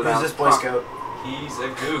 ahead Who's without this Boy Scout? He's a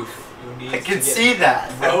goof who needs I can to see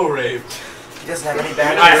that. bro raped. He doesn't have any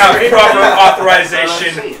badges. I have proper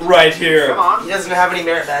authorization right here. Come on. He doesn't have any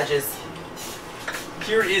merit badges.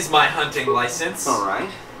 Here is my hunting license. All right.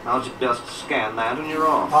 I'll just scan that and you're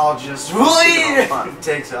off. I'll just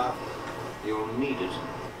takes off. You'll need it.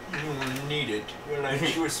 You need it when I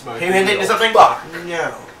choose my. Can you hint into something? Fuck.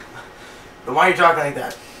 No. But why are you talking like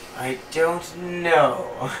that? I don't know.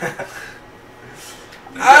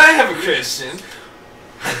 I have a question.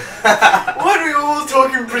 Why are we all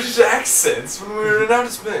talking British accents when we're in outer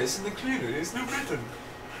space and the clearly is New Britain?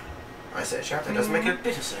 I said, sharp, that doesn't make a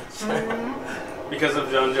bit of sense. Because of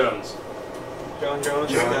John Jones. John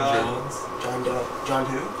Jones. John Jones. John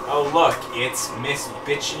who? Oh look, it's Miss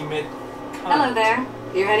Bitchy Mid. Hello there.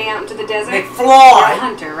 You're heading out into the desert? You're a McFly!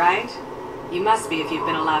 hunter, right? You must be if you've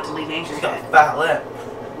been allowed to leave Anchorhead. Fat lip.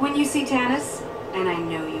 When you see Tanis, and I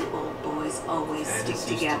know you old boys always stick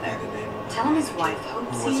together, tell him his wife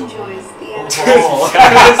hopes he enjoys the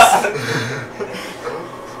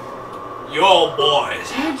You old boys.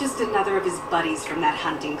 You're just another of his buddies from that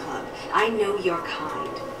hunting club. I know your kind.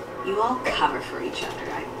 You all cover for each other,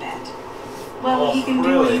 I bet. Well, he can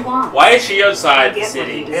do what he wants. Why is she outside the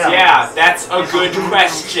city? Yeah, that's a good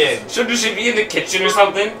question. Shouldn't she be in the kitchen or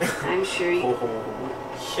something? I'm sure you...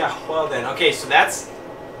 Yeah, well then. Okay, so that's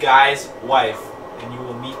Guy's wife. And you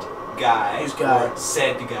will meet Guy. Who's Guy? Or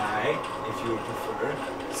said Guy, if you would prefer.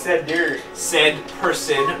 Said dirt. Said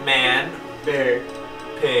person, man, Bear.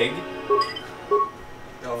 pig.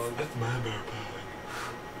 Oh, that's my bear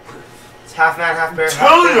pig. It's half man, half bear.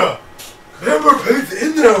 Tell half ya! Bear pig's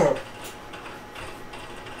in there!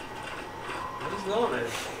 What is going on?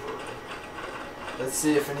 Let's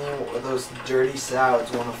see if any of those dirty sows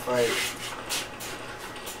want to fight.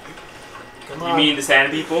 Come on. You mean the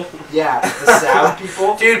sand people? Yeah, the sow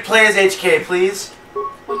people. Dude, play as HK, please.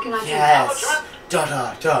 What can I do? Yes. Da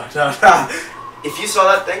da da da da. If you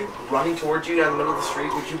saw that thing running towards you down the middle of the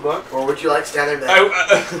street, would you book, or would you like stand there?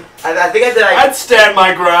 And I think I did. I'd stand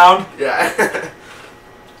my ground. Yeah.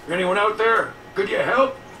 Anyone out there? Could you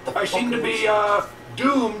help? I seem to be,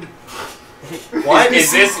 doomed. What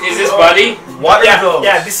Is this Buddy? What are those?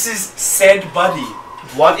 Yeah, this is said Buddy.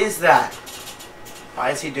 What is that? Why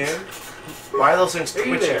is he doomed? Why are those things Hey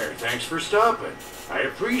twitching? there, thanks for stopping. I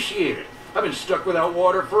appreciate it. I've been stuck without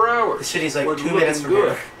water for The hours. city's like Wasn't 2 minutes looking from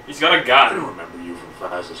good. here. He's got a I gun. don't remember you from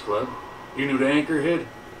Classes Club. You new to Anchorhead?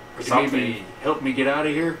 Could you Something. maybe help me get out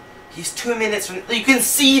of here? He's 2 minutes from. You can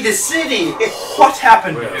see the city. What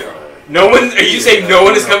happened Well, here? No one. Are you saying no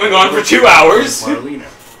one is coming on for 2 hours? Marlena.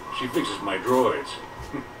 She fixes my droids.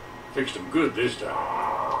 Fixed them good this time.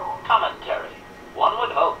 Commentary. One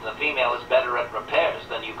would hope the female is better at repairs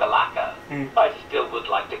than Yukalaka. I still would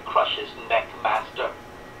like to crush his neck, Master.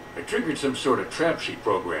 I triggered some sort of trap sheet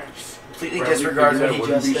program. Completely Bradley disregards figured what I he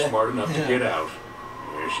wouldn't just be said. smart enough to get out.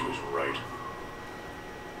 Yeah, she was right.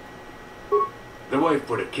 The wife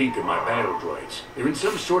put a kink in my battle droids. They're in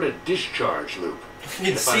some sort of discharge loop. You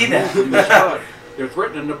can If see I that. move from the spot, they're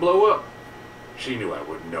threatening to blow up. She knew I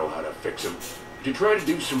wouldn't know how to fix them. If you try to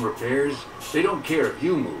do some repairs, they don't care if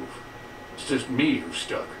you move. It's just me who's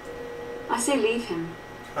stuck. I say leave him.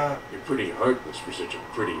 You're pretty heartless for such a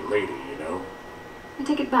pretty lady, you know? I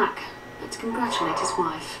take it back. Let's congratulate his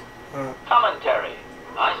wife. Commentary.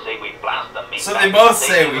 I say we blast the meat. So they both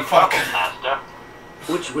say we fuck. Master.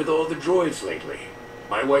 What's with all the droids lately?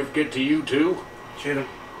 My wife get to you too? Shoot him.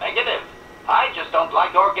 Negative. I just don't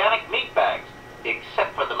like organic meat bags.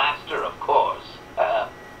 Except for the Master, of course.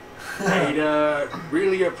 I'd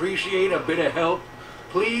really appreciate a bit of help,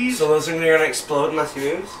 please. So those things are gonna explode unless he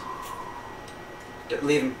moves?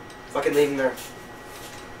 Leave him. Fucking leave him there.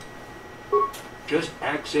 Just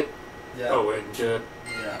accept. Yeah. Oh, and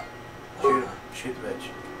Yeah. Shoot him. Shoot the bitch.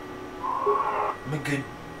 I'm a good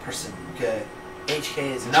person. Okay. HK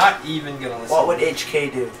is Not even gonna listen. What would HK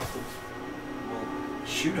do? Well,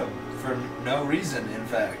 shoot him for no reason, in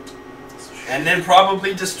fact. And then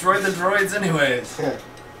probably destroy the droids anyways.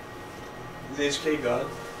 Is HK God?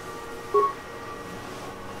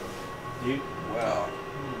 Dude, wow.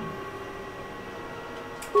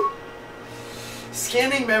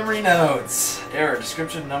 Scanning memory nodes. Error.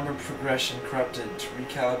 Description number progression corrupted. To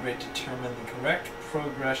recalibrate, determine the correct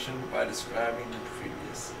progression by describing the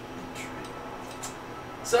previous entry.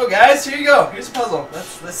 So guys, here you go. Here's a puzzle.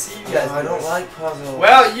 Let's see you guys. I do don't this. like puzzles.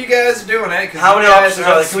 Well, you guys are doing it. 'Cause how you many guys options are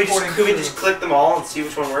are there? the Can we supporting just crew. click them all and see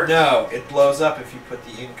which one works? No, it blows up if you put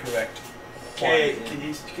the incorrect Okay, one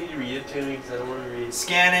in. can you read it to me? Because I don't want to read.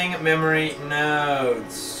 Scanning memory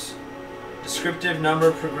nodes. Descriptive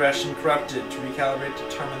number progression corrupted. To recalibrate,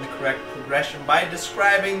 determine the correct progression by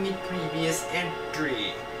describing the previous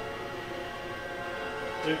entry.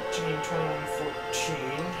 13, 21,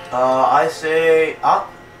 14. I say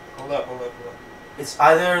up. Hold up. It's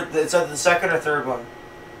either the second or third one.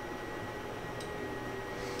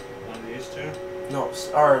 One of these two? No,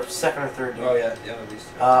 or second or third. Oh yeah, one of these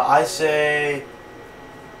two. I say.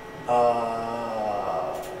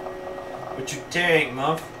 What you think,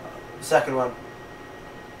 Muff? Second one.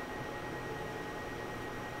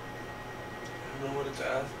 I don't know what it's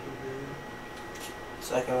asking.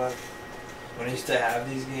 Second one. When I used to have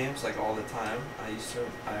these games, like all the time, I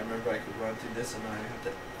remember I could run through this and I have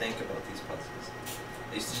to think about these puzzles.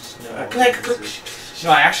 I used to just know.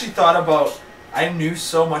 No, I actually thought about. I knew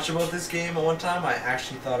so much about this game at one time. I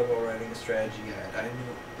actually thought about writing a strategy guide.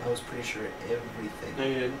 I was pretty sure everything. No,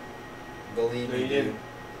 you didn't. Believe No, me, you dude. didn't.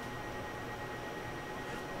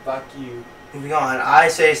 Fuck you. Moving on. I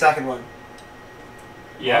say second one.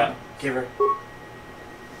 Yeah. Give her.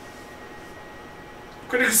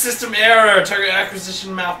 Critical system error. Target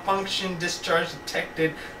acquisition malfunction. Discharge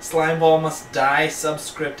detected. Slime ball must die.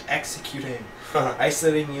 Subscript executing.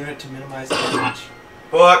 Isolating unit to minimize damage.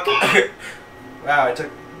 Book. Wow, I took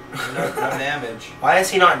no damage. Why is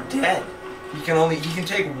he not dead? He can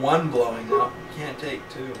take one blowing up. He can't take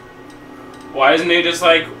two. Why doesn't he just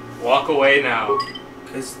like walk away now?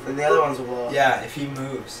 Because then the other ones will blow up. Yeah, if he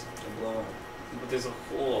moves, it'll blow up. But there's a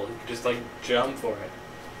hole. You could just like jump for it.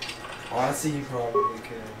 Honestly, he probably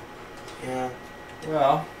could. Yeah.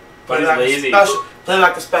 Well, But he's lazy. Play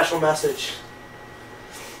like the special message.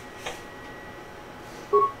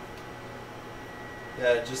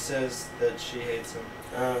 yeah, it just says that she hates him.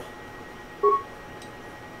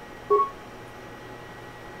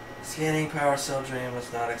 Scanning power cell drain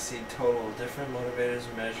must not exceed total. Different motivators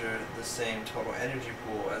measure the same total energy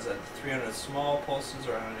pool as at 300 small pulses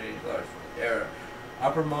or 180 large. Error.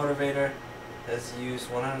 Upper motivator has used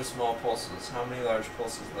 100 small pulses. How many large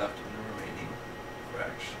pulses left in the remaining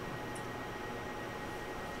fraction?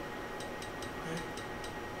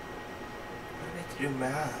 I need to do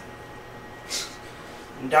math.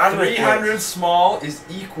 I'm done with 300 small is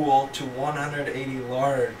equal to 180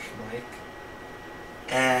 large, Mike.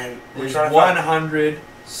 And there's 100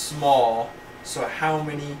 small, so how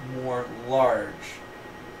many more large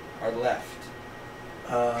are left?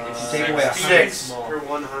 If you take away 100 small. For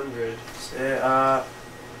 100.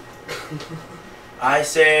 I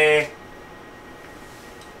say...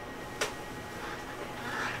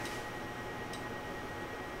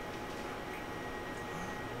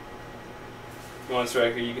 Come on,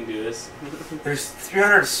 Striker, you can do this. There's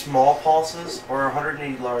 300 small pulses or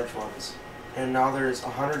 180 large ones. And now there's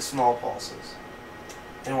 100 small pulses.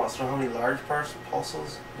 And what, so how many large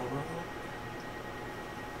pulses?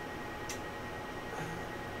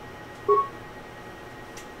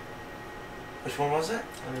 Which one was it?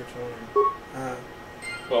 120.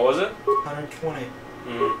 What was it? 120.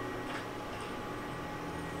 Mm.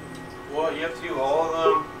 What? You have to do all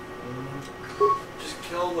of them? Just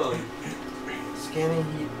kill them. Scanning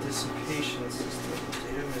heat dissipation system.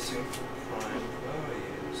 Data missing from prime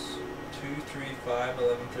values. 2, 3, 5,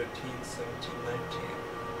 11, 13, 17, 19.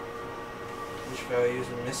 Which values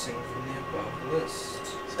are missing from the above list?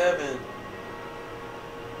 7.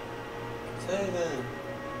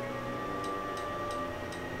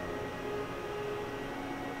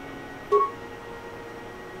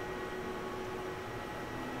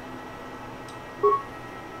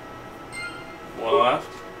 One left.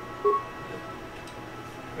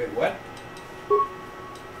 Wait, what?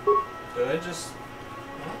 Did I just...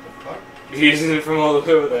 What the fuck? You're using it from all the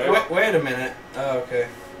way over there. Wait a minute. Oh, okay.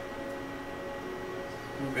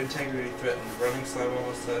 Group integrity threatened. Running slime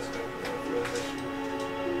almost dies.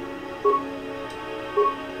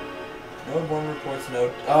 Node 1 reports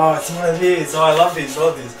node... Oh, it's one of these. Oh, I love these.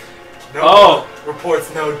 Node 1 reports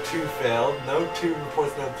node 2 failed. Node 2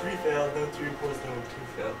 reports node 3 failed. Node 3 reports node 2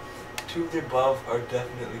 failed. 2 of the above are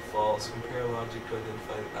definitely false. Compare logic to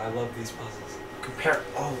identify... I love these puzzles. Compare...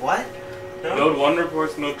 Oh, what? No? Node 1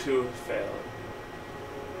 reports node 2 failed.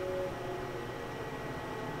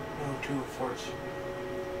 Node 2 reports...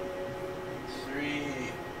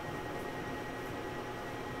 3.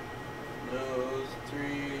 Node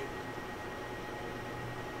 3.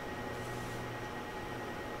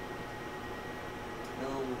 No.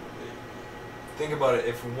 Think about it.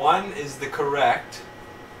 If 1 is the correct...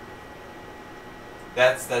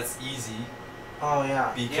 That's easy. Oh,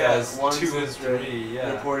 yeah. Because yeah, 2 and 3,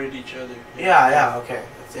 yeah. reported each other. Yeah, okay.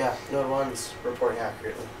 Node 1's reporting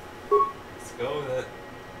accurately. Let's go with it.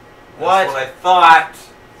 What? That's what I thought.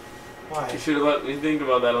 Why? You should have let me think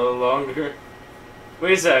about that a little longer.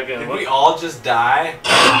 Wait a second. Did we all just die?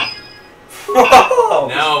 Whoa!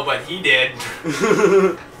 No, but he did.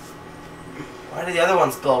 Why did the other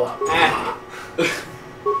ones blow up?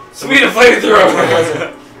 Sweet, a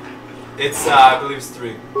flamethrower! It's, I believe it's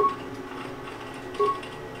 3.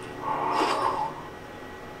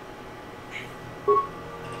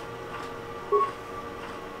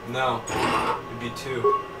 No, it'd be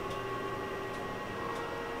 2.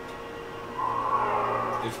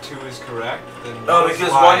 If 2 is correct, then Oh,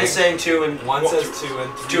 because 1 is saying 2 and 1 says 2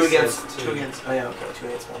 and 3 2 against says 2. 2 against. Oh yeah, okay, 2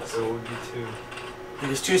 against 1. So it would be 2.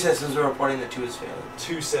 Because 2 systems are reporting that 2 is failing.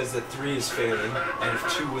 2 says that 3 is failing, and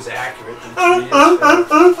if 2 was accurate, then 3 is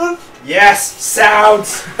failing. Yes!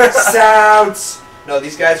 Sounds! Sounds! No,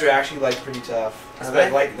 these guys are actually like pretty tough. Are they?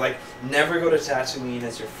 Like never go to Tatooine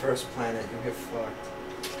as your first planet, you'll get fucked.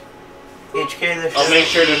 HK this I'll make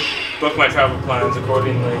sure to book my travel plans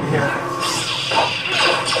accordingly.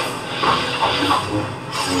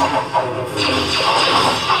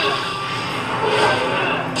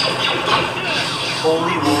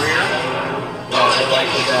 Holy Warrior. Yeah, they're like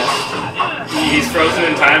the best. He's frozen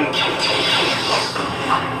in time.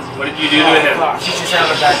 What did you do to him? Fuck, he's just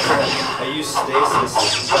having a bad trip. I use stasis,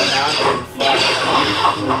 but now I'm getting fucked.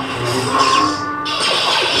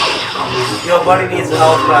 Yo, buddy needs a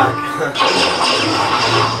health back.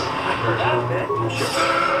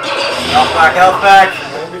 Health back, health back.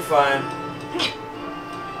 It'll be fine.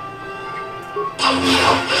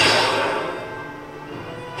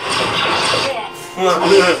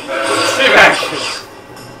 Stay back.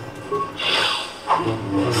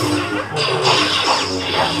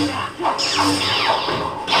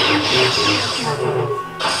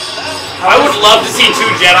 I would love to see two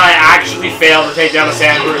Jedi actually fail to take down a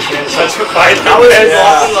Sandburst in such a fight. I was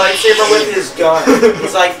walking lightsaber with his gun.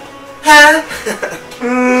 He's like, huh?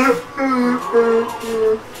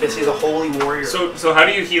 Because he's a holy warrior. So how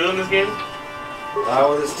do you heal in this game?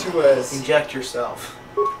 Well, there's 2 ways. Inject yourself.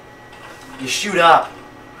 You shoot up.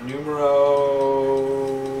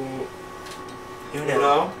 Numero...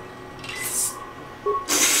 Uno.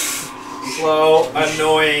 Slow,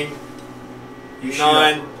 annoying,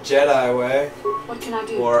 non-Jedi way. What can I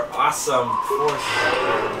do? Or awesome Force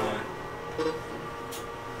way.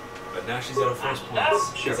 But now she's out of Force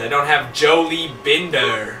points. Because I don't have Jolie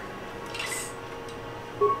Binder.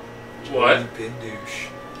 What? Jolie Bindoosh.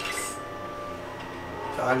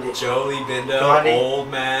 Gandhi. Jolie Bindo, Gandhi. old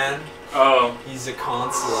man. Oh. He's a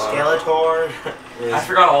consular. Skeletor. I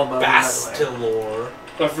forgot all about him, by the way. Bastilor.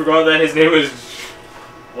 I forgot that his name was...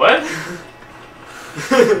 What?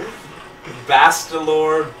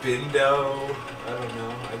 Bastilor, Bindo. I don't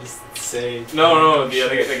know. I just say. No,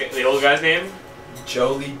 the old guy's name?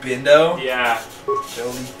 Jolie Bindo? Yeah.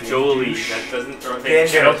 Jolie Bindo. Jolie. That doesn't... I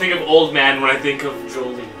don't think of old man when I think of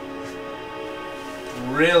Jolie.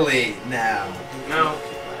 Really? Now? No.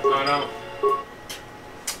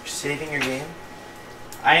 You're saving your game?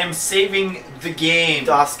 I am saving the game.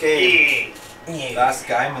 Das Game. Das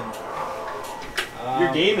Gaiman.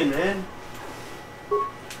 You're gaming, man.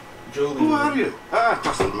 Jolie. Who are you? Ah, it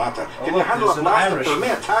doesn't matter. Oh, Can look, you handle there's a an blaster? Irish. We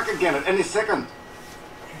may attack again at any second.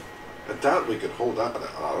 I doubt we could hold that on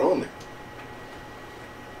our own.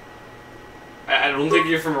 I don't think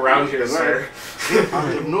you're from around here, sir.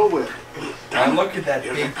 Out of nowhere. Now look at that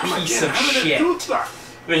Here big they come piece again. of How did it shit. do that?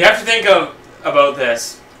 Now you have to think about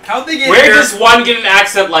this. How'd they get Where here? does one get an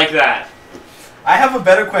accent like that? I have a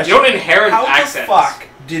better question. You don't inherit How accents. the fuck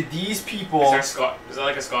did these people... Is that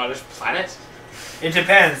like a Scottish planet? It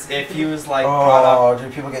depends. If he was like brought up... Oh,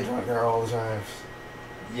 dude, people get drunk here all the time.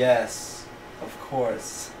 Yes. Of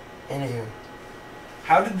course. Anywho.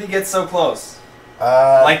 How did they get so close?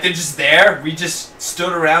 Like they're just there? We just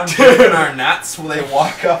stood around drinking our nuts while they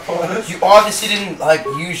walk up on us? You obviously didn't, like,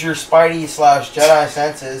 use your Spidey/Jedi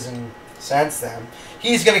senses and sense them.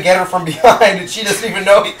 He's gonna get her from behind and she doesn't even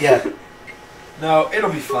know it yet. No,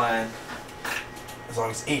 it'll be fine. As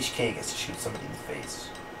long as HK gets to shoot somebody in the face.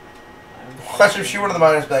 Watch him shoot one of the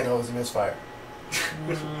miners back, oh, it was a misfire.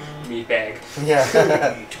 Meatbag. Yeah.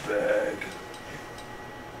 Meatbag.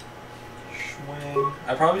 Swing.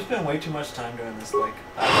 I probably spend way too much time doing this, like...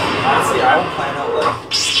 honestly, I will plan out, like...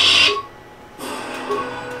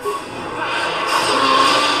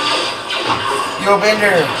 Yo,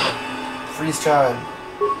 Bender! Freeze time.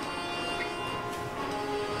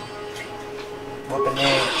 Whoopin'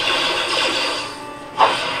 name.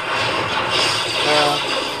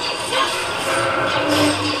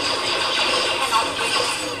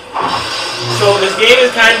 So this game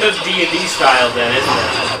is kind of D&D style then, isn't it?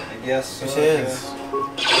 I guess so. This is.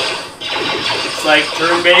 It's like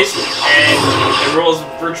turn-based and it rolls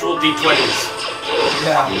virtual D20s.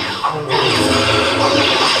 Yeah.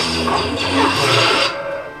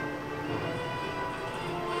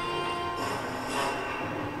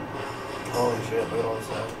 Holy shit, look at all the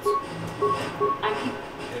sounds.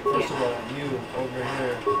 Okay, first of all, you, over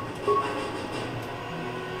here.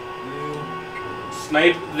 You.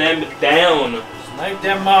 Snipe them down. Snipe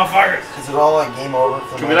them motherfuckers! Is it all like game over?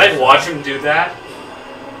 For Can we like watch him do that?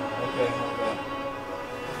 Okay, okay.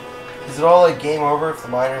 Is it all like game over if the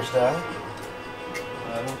miners die?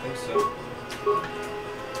 I don't think so.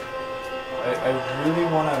 I really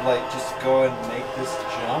want to like just go and make this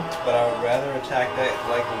jump, but I would rather attack that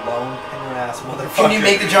like lone pinner ass motherfucker. Can you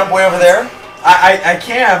make the jump way over there? I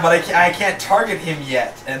can, but I can't target him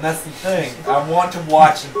yet, and that's the thing. I want to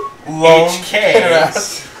watch Lone HK. pinner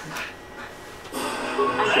ass.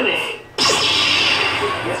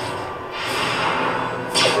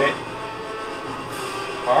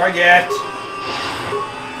 Target.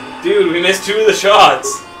 Dude, we missed 2 of the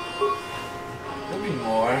shots. There'll be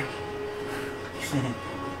more.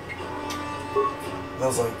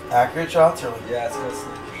 Those like accurate shots or like Yeah, it's gonna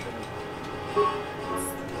sleep for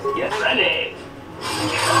sure. Get ready.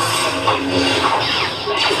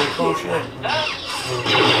 pretty cool shit. Wow,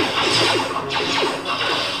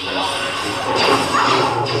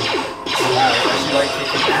 I actually like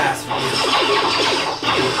kicking ass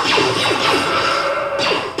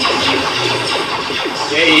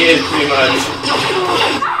much.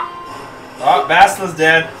 Oh, Basila's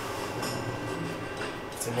dead.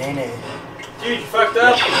 It's a nay-nay. Dude, you fucked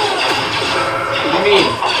up? What do you mean?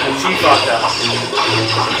 She fucked up.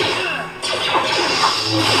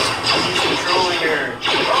 He's controlling her.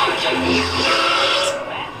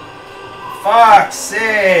 Fuck's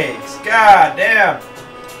sakes! God damn!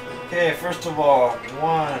 Okay, first of all, 1.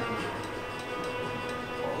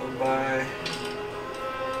 Followed by...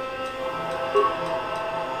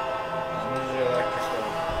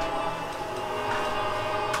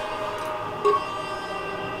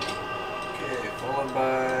 Okay, followed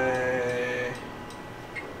by...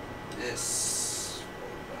 this.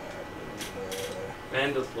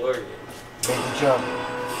 Mandalorian. Make the jump.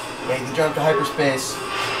 Make the jump to hyperspace.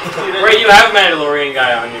 Right, you have a Mandalorian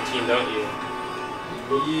guy on your team, don't you?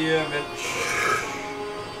 Yeah, bitch.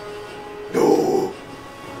 No.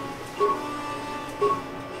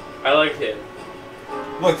 I like him.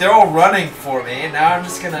 Look, they're all running for me, and now I'm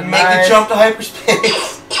just gonna Make the jump to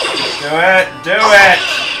hyperspace. Do it! Do it!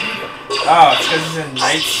 Oh, it's because he's in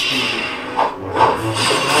night speed.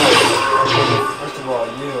 First of all,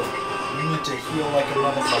 you need to heal like a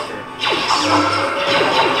motherfucker.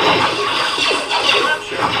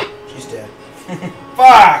 She's dead.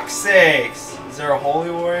 Fuck's sakes! Is there a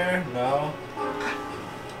holy warrior? No.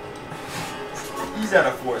 He's out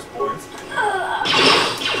of force points.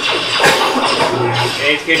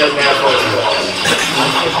 HK doesn't have force points.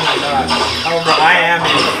 Unfortunately not. However, I am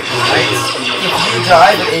in night speed. If you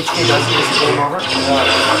die, but HK doesn't, is the game over? No.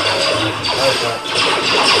 Okay.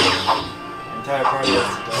 The entire party has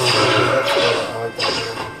to die. That's good. I like that.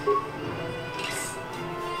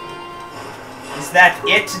 Is that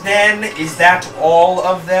it then? Is that all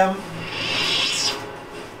of them?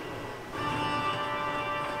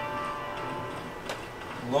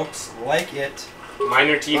 Looks like it.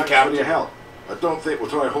 Minor team Thanks for your captain. help. I don't think we'll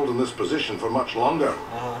try holding this position for much longer.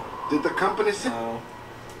 Did the company say? No.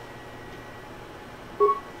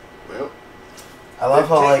 Well, I love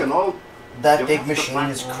how, like, all that You'll big have to machine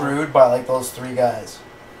find is more. crewed by, like, those 3 guys.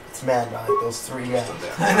 It's manned by, like, those 3 guys.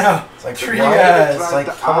 I know. It's like, 3 what? guys. It's like,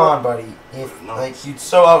 come on, buddy. If, like, you'd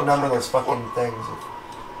so outnumber those fucking things.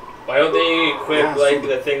 Why don't they equip Yeah, like so-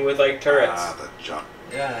 the thing with like turrets? Ah, the junk.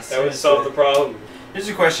 Yeah, That would solve the problem. Here's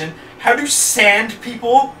a question. How do sand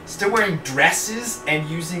people still wearing dresses and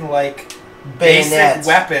using, like, basic Bayonets.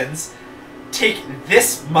 weapons take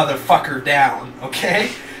this motherfucker down,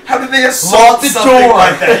 okay? How do they Lock assault the something door.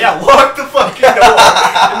 like that? Yeah, lock the fucking door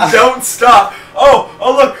and don't stop. Oh,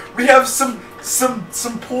 look, we have some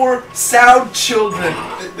poor sound children.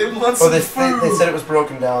 They want Oh, some they food. said it was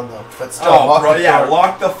broken down, though. But still, Oh, lock bro, the yeah, door.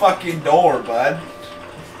 lock the fucking door, bud.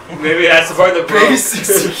 Maybe that's the part that broke. Basic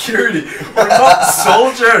security. We're not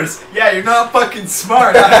soldiers. Yeah, you're not fucking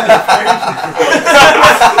smart either.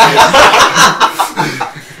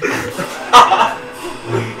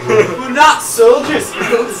 We're not soldiers.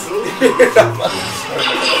 That's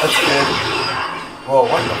good. Whoa,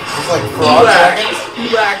 what the? It's like frog dragons?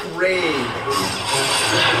 Black raid.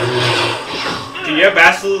 Do you have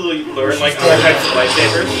absolutely learn like other types of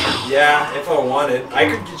lightsabers? Yeah, if I wanted, I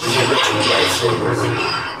could just give her 2 lightsabers.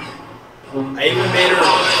 I even made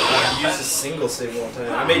her use a single saber one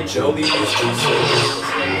time. I made Jolie use 2 sabers.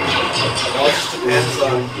 It all just depends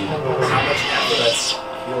on how much effort I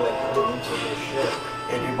feel like putting into this shit.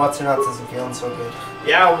 Yeah, your butts are nuts isn't feeling so good.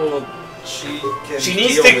 Yeah, well, she can She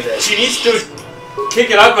needs deal with to. it. She needs to kick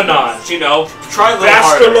it up a notch. You know, try a little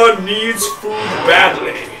harder. Bastila needs food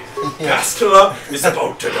badly. Yeah. Bastila is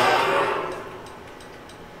about to die.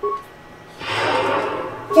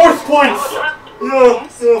 4th point! No,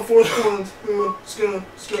 4th point. Just gonna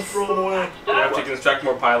throw them away. You have to construct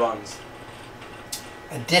more pylons.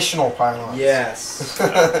 Additional pylons. Yes. I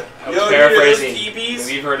was Yo, you paraphrasing. hear those EBs? Have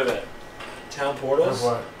you heard of it? Town Or portals?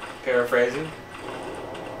 what? Paraphrasing.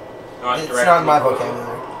 Not It's directly. not in my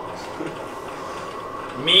vocabulary.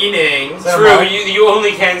 Meaning. Is that True, mine? you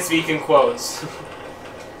only can speak in quotes.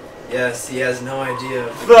 Yes, he has no idea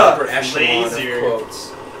of the The proper echelon of laser. quotes.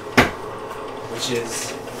 Which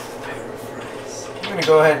is paraphrase. I'm gonna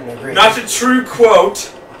go ahead and agree. Not a true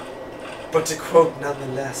quote, but to quote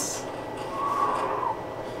nonetheless.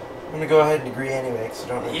 I'm gonna go ahead and agree anyway, because I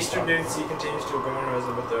don't know. The Eastern Dune Sea continues to abound as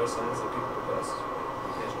with their signs that people are best.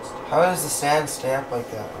 Occasional stuff. How is the sand stamped like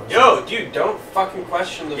that? Yo, dude, don't fucking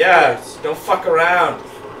question the Yeah, voice. don't fuck around.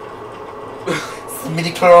 It's the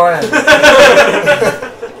midi-chlorian.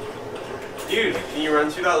 Dude, can you run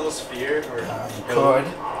through that little sphere? Or You could.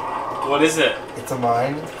 What is it? It's a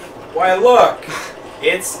mine. Why look,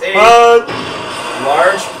 it's a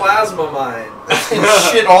large plasma mine.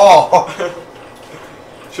 It's shit all.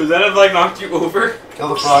 Should that have like knocked you over? Kill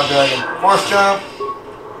the frog dragon. Force jump.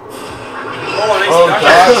 Oh, nice Oh, duck.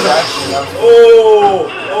 dodge, actually. That was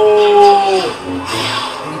Oh!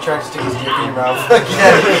 he tried to stick his dick in your mouth.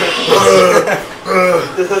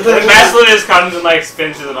 The Basilisk comes and like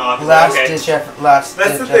spins it off. Last Okay. ditch effort. Last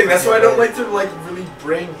That's the ditch thing, that's effort, why I don't yeah. like to like really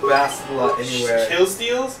bring Bastila anywhere. Kill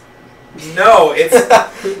steals? No, it's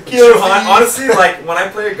Kill honestly like when I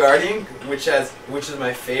play a Guardian, which is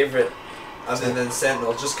my favorite other than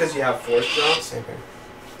Sentinel, just because you have force jumps. Same here.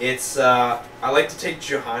 It's I like to take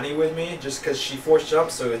Juhani with me just because she force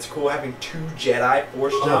jumps, so it's cool having 2 Jedi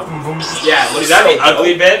force jump. Yeah, it looks Is that so the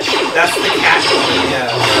ugly dope. bitch? That's the cat one, yeah.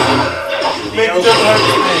 Make the jump out of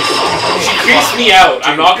space. She creeps me out.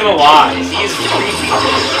 I'm not gonna lie. She's creepy.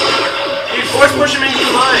 You force push him into the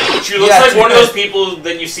mine. She looks Yeah, like dude, one of those people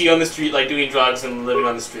that you see on the street, like doing drugs and living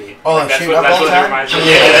on the street. Oh, like, that's shooting what, up that's all what the it time? reminds me.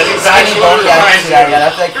 Yeah, that's exactly Skinny what it bone, yeah, reminds me. yeah,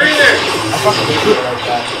 that's like. You're in there. I fucking hate it like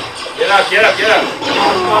that. Get up, get up, get up.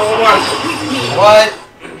 Come on, one more. What?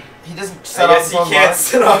 He doesn't set I off guess his he own can't mark.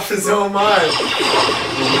 set off his own mind.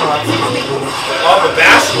 Oh, the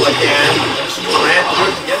Bastila again. She ran through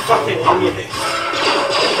it to get fucking anything.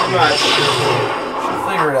 Too much. She'll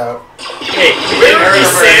figure it out. Hey, Where are these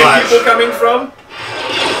sand people coming from?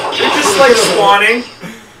 They're just like spawning.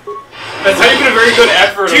 That's not even a very good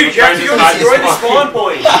effort. Dude, of you have trying to go hide destroy the spawn. spawn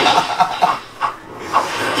point.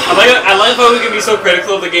 I like how we can be so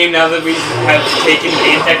critical of the game now that we have taken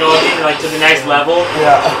game technology like to the next level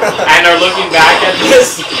Yeah. and are looking back at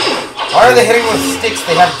this. Why are they hitting with sticks?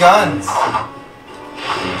 They have guns.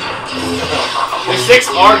 The 6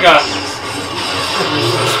 are guns.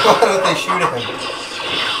 Why don't they shoot at him?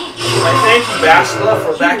 I thank you, Bastila,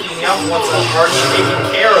 for backing me up once I'm already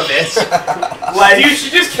taking care of it. Like, Dude, she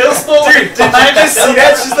just kills the dude, did you just see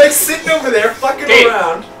that? She's like sitting over there fucking Okay.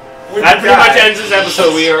 around. with That the pretty much guy. ends this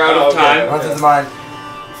episode. We are out Oh, of okay. time. What's his mind?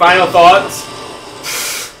 Final thoughts?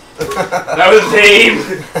 That was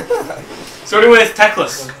lame. Starting with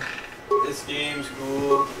Techless. This game's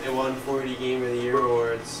cool. It won 40 Game of the Year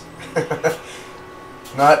awards.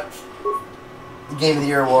 Not Game of the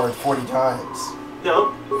Year award 40 times.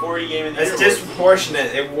 No, 40 Game of the Year It's awards.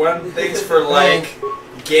 disproportionate. It won things for like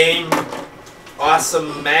Game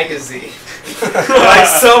Awesome Magazine. Like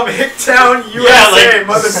some Hicktown USA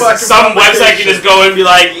motherfucker. some website can just go and be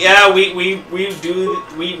like, yeah, we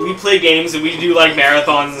play games and we do like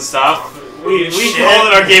marathons and stuff. We call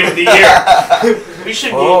it our Game of the Year. We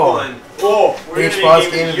should Oh. make one. Oh, we're HPAW's gonna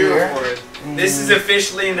Game of the Year award. This is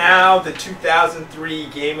officially now the 2003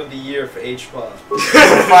 Game of the Year for HPAW.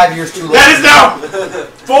 5 years too late. That is now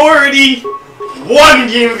 41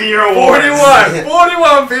 Game of the Year awards.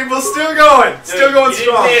 41 people, still going You didn't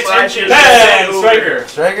strong. pay attention. Man, Striker.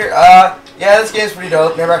 Striker? Yeah, this game's pretty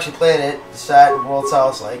dope. Never actually played it. Sat in World's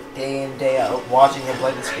House like day in, day out, watching him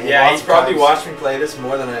play this game. Yeah, lots he's of probably times. watched me play this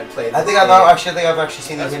more than I played. I think this I've game. actually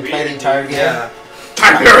seen him That's play the weird, entire game. Yeah.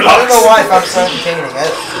 Time I Paradox. don't know why I found it so entertaining.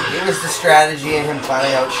 It was the strategy and him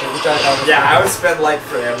planning out shit, which I thought was Yeah, pretty I would cool. spend like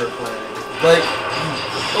forever playing. Like,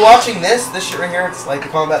 watching this shit right here, it's like the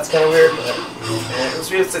combat's kind of weird, but yeah,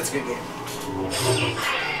 it's a good game.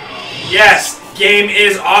 Yes, game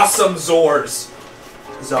is awesome, Zors.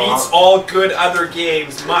 Beats all good other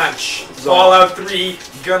games much. Fallout 3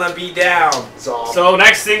 gonna be down. So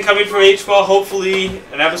next thing coming from HPAW, hopefully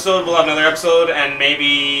an episode. We'll have another episode and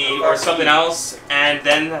maybe or something else, and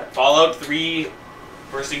then Fallout 3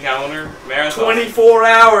 first encounter marathon. 24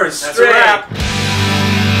 hours That's a straight. wrap.